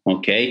alone,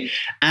 okay?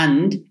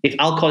 And if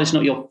alcohol is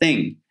not your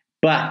thing,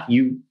 but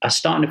you are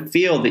starting to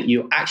feel that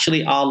you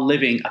actually are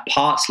living a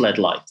parts-led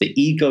life, the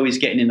ego is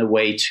getting in the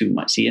way too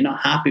much, so you're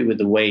not happy with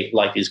the way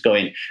life is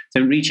going,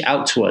 then reach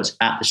out to us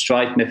at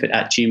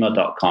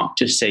thethrivemethod@gmail.com.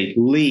 Just say,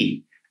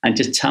 Lee, and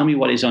just tell me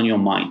what is on your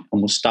mind,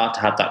 and we'll start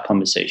to have that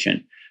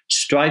conversation.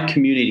 Strive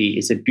community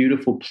is a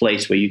beautiful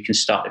place where you can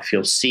start to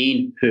feel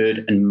seen,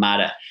 heard, and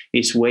matter.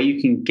 It's where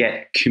you can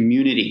get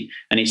community,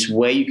 and it's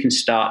where you can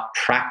start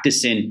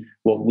practicing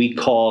what we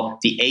call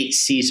the 8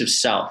 C's of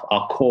self,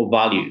 our core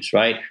values,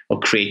 right? Of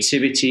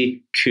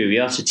creativity,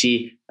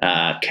 curiosity,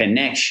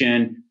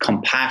 connection,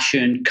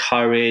 compassion,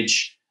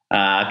 courage.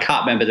 I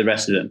can't remember the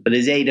rest of them, but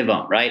there's 8 of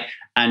them, right?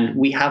 And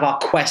we have our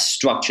quest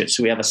structured.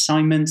 So we have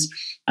assignments,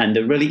 and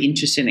they're really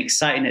interesting,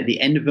 exciting. At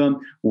the end of them,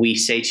 we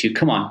say to you,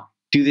 come on,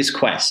 do this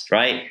quest,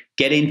 right?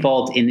 Get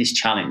involved in this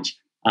challenge.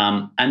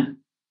 And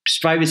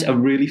strivers are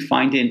really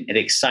finding it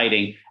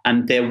exciting,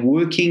 and they're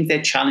working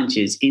their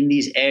challenges in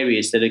these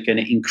areas that are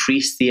going to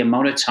increase the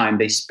amount of time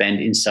they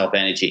spend in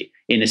self-energy,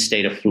 in a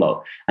state of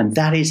flow. And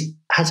that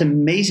has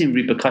amazing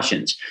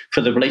repercussions for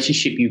the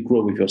relationship you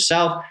grow with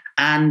yourself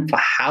and for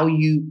how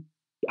you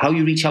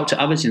reach out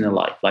to others in their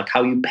life, like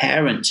how you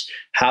parent,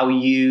 how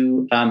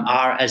you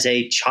are as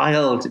a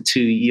child to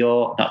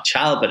your, not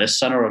child, but a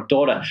son or a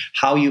daughter,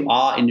 how you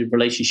are in the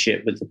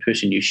relationship with the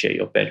person you share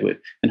your bed with,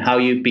 and how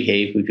you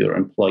behave with your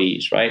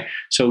employees, right?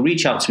 So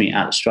reach out to me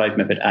at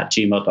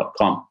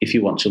strivemethod@gmail.com if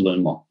you want to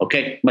learn more.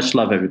 Okay, much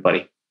love,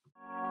 everybody.